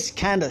 this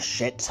kind of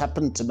shit's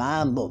happened to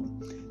my mum.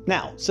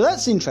 Now, so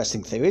that's the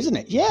interesting theory, isn't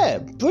it? Yeah,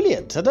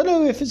 brilliant. I don't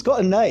know if it's got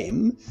a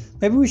name.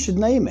 Maybe we should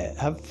name it.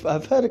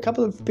 I've heard a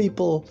couple of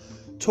people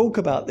talk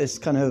about this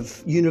kind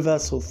of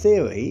universal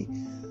theory,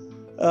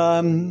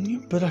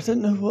 but I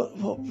don't know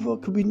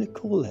what could we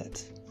call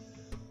it.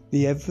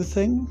 The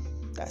everything?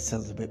 That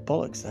sounds a bit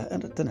bollocks, that,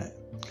 doesn't it?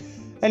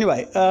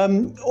 Anyway,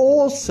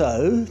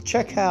 also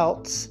check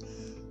out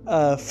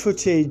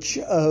footage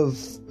of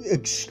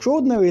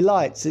extraordinary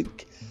lights.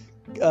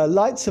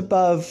 Lights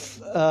above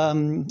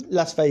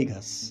Las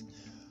Vegas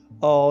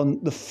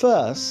on the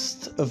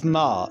 1st of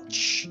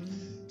March.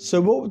 So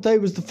what day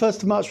was the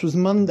 1st of March? Was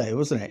Monday,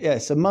 wasn't it? Yeah,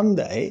 so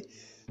Monday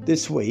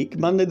this week,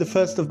 Monday the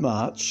 1st of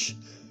March,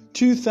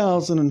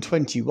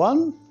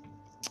 2021.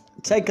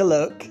 Take a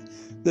look.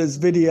 There's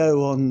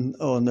video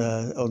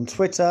on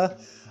Twitter,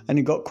 and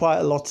it got quite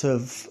a lot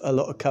of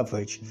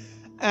coverage.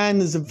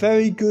 And there's a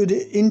very good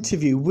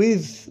interview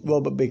with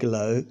Robert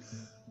Bigelow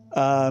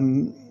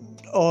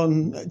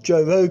on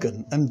Joe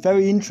Rogan, and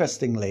very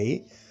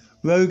interestingly,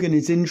 Rogan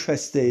is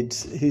interested.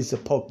 He's a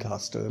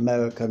podcaster,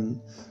 American,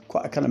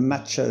 quite a kind of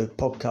macho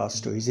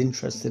podcaster. He's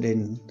interested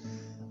in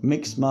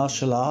mixed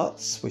martial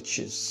arts, which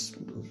is,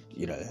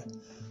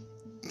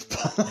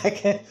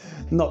 like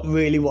not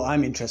really what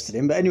I'm interested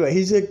in. But anyway,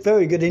 he's a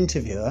very good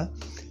interviewer,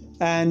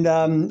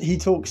 and he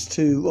talks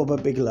to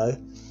Robert Bigelow,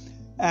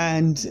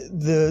 and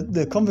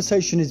the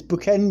conversation is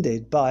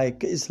bookended by,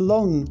 it's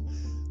long,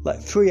 like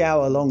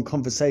 3-hour long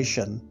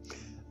conversation.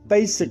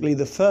 Basically,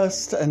 the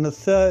first and the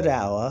third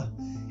hour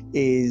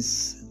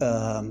is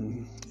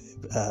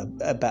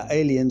about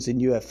aliens and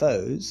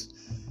UFOs,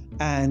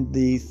 and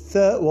the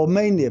third, well,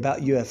 mainly about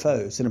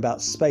UFOs and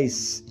about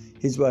space,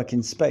 his work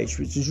in space,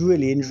 which is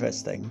really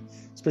interesting,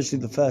 especially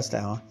the first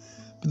hour.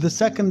 But the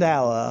second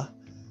hour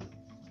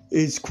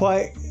is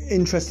quite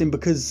interesting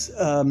because,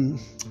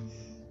 Rogan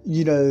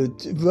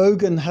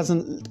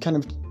hasn't kind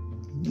of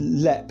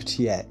leapt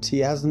yet. He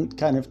hasn't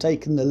kind of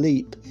taken the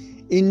leap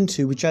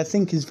into, which I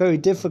think is very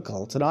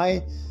difficult, and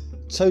I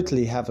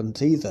totally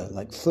haven't either,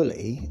 like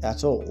fully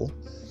at all,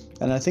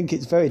 and I think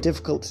it's very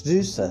difficult to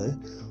do so,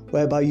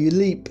 whereby you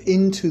leap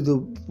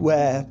into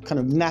where kind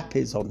of Knapp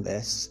is on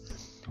this,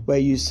 where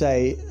you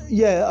say,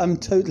 yeah,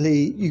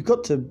 you've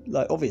got to,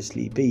 like,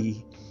 obviously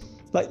be,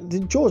 like,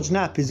 George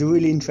Knapp is a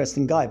really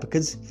interesting guy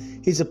because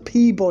he's a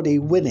Peabody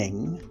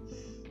winning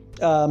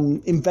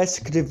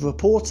investigative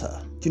reporter.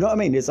 Do you know what I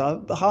mean? He's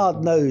a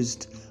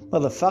hard-nosed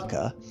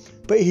motherfucker.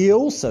 But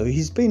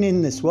he's been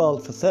in this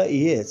world for 30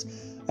 years,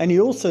 and he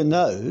also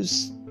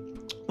knows,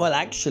 well,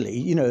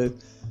 actually, in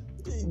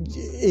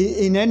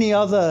any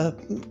other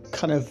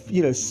kind of,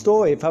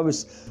 story, if I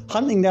was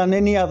hunting down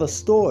any other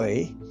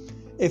story,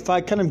 if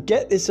I kind of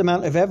get this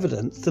amount of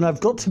evidence, then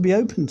I've got to be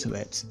open to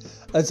it.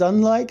 As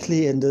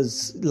unlikely and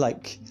as,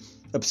 like,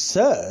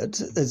 absurd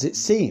as it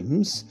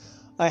seems,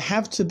 I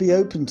have to be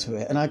open to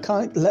it, and I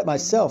can't let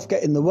myself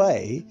get in the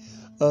way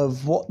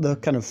of what the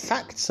kind of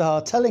facts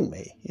are telling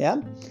me,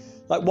 yeah?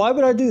 Like, why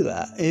would I do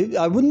that?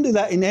 I wouldn't do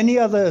that in any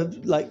other,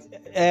 like,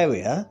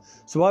 area,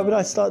 so why would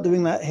I start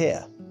doing that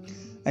here?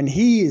 And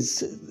he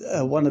is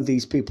one of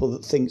these people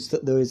that thinks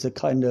that there is a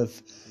kind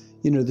of,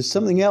 there's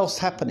something else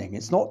happening.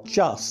 It's not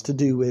just to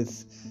do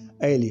with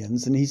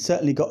aliens, and he's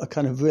certainly got a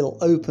kind of real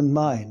open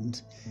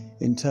mind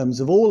in terms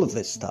of all of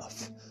this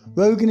stuff.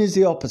 Rogan is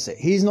the opposite.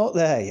 He's not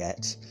there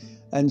yet.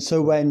 And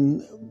so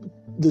when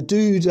the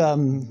dude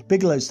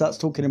Bigelow starts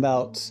talking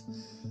about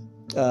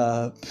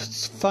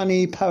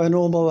funny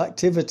paranormal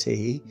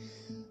activity,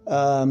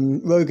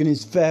 Rogan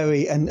is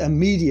very, and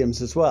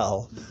mediums as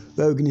well,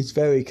 Rogan is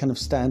very kind of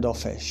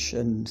standoffish,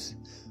 and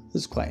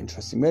it's quite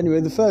interesting. But anyway,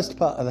 the first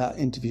part of that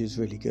interview is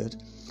really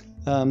good.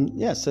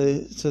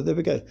 So there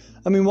we go.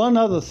 I mean, one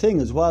other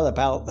thing as well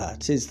about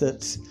that is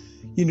that,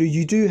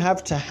 you do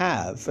have to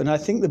have, and I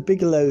think the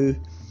Bigelow,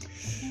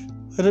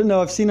 I don't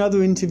know, I've seen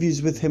other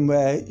interviews with him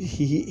where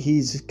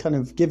he's kind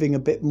of giving a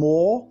bit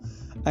more.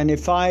 And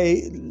if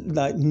I'm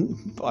not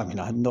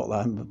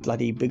that I'm a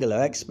bloody Bigelow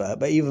expert,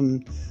 but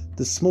even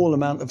the small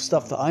amount of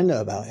stuff that I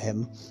know about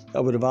him, I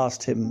would have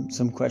asked him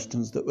some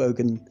questions that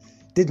Rogan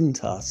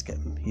didn't ask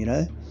him,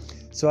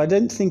 So I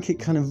don't think it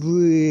kind of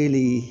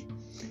really,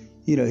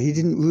 he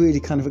didn't really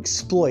kind of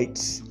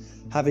exploit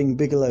having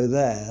Bigelow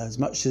there as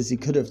much as he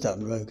could have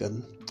done,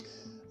 Rogan.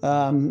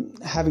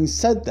 Having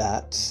said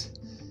that,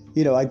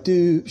 I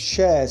do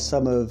share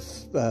some of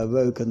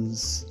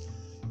Rogan's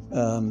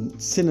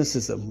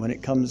cynicism when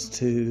it comes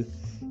to,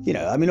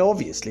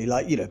 obviously,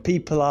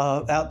 people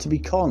are out to be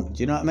conned,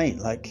 you know what I mean?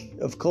 Like,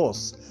 of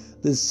course,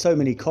 there's so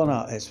many con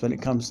artists when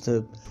it comes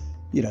to,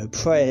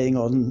 preying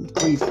on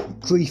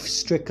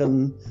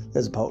grief-stricken,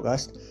 there's a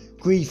poltergeist,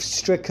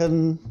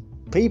 grief-stricken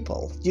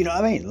people, you know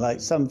what I mean? Like,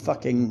 some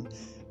fucking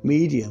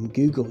medium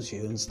Googles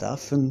you and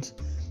stuff, and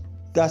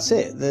that's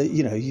it.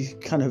 You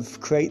kind of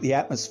create the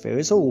atmosphere.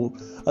 It's all,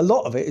 a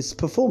lot of it is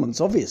performance,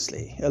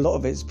 obviously. A lot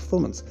of it is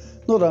performance.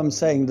 Not that I'm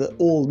saying that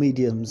all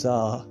mediums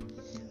are,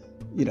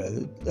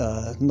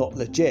 not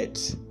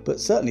legit, but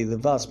certainly the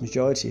vast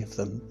majority of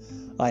them,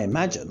 I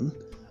imagine,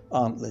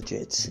 aren't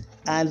legit.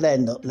 And they're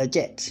not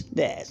legit,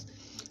 yes.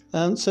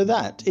 So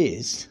that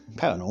is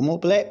Paranormal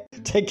Blip.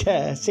 Take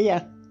care. See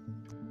ya.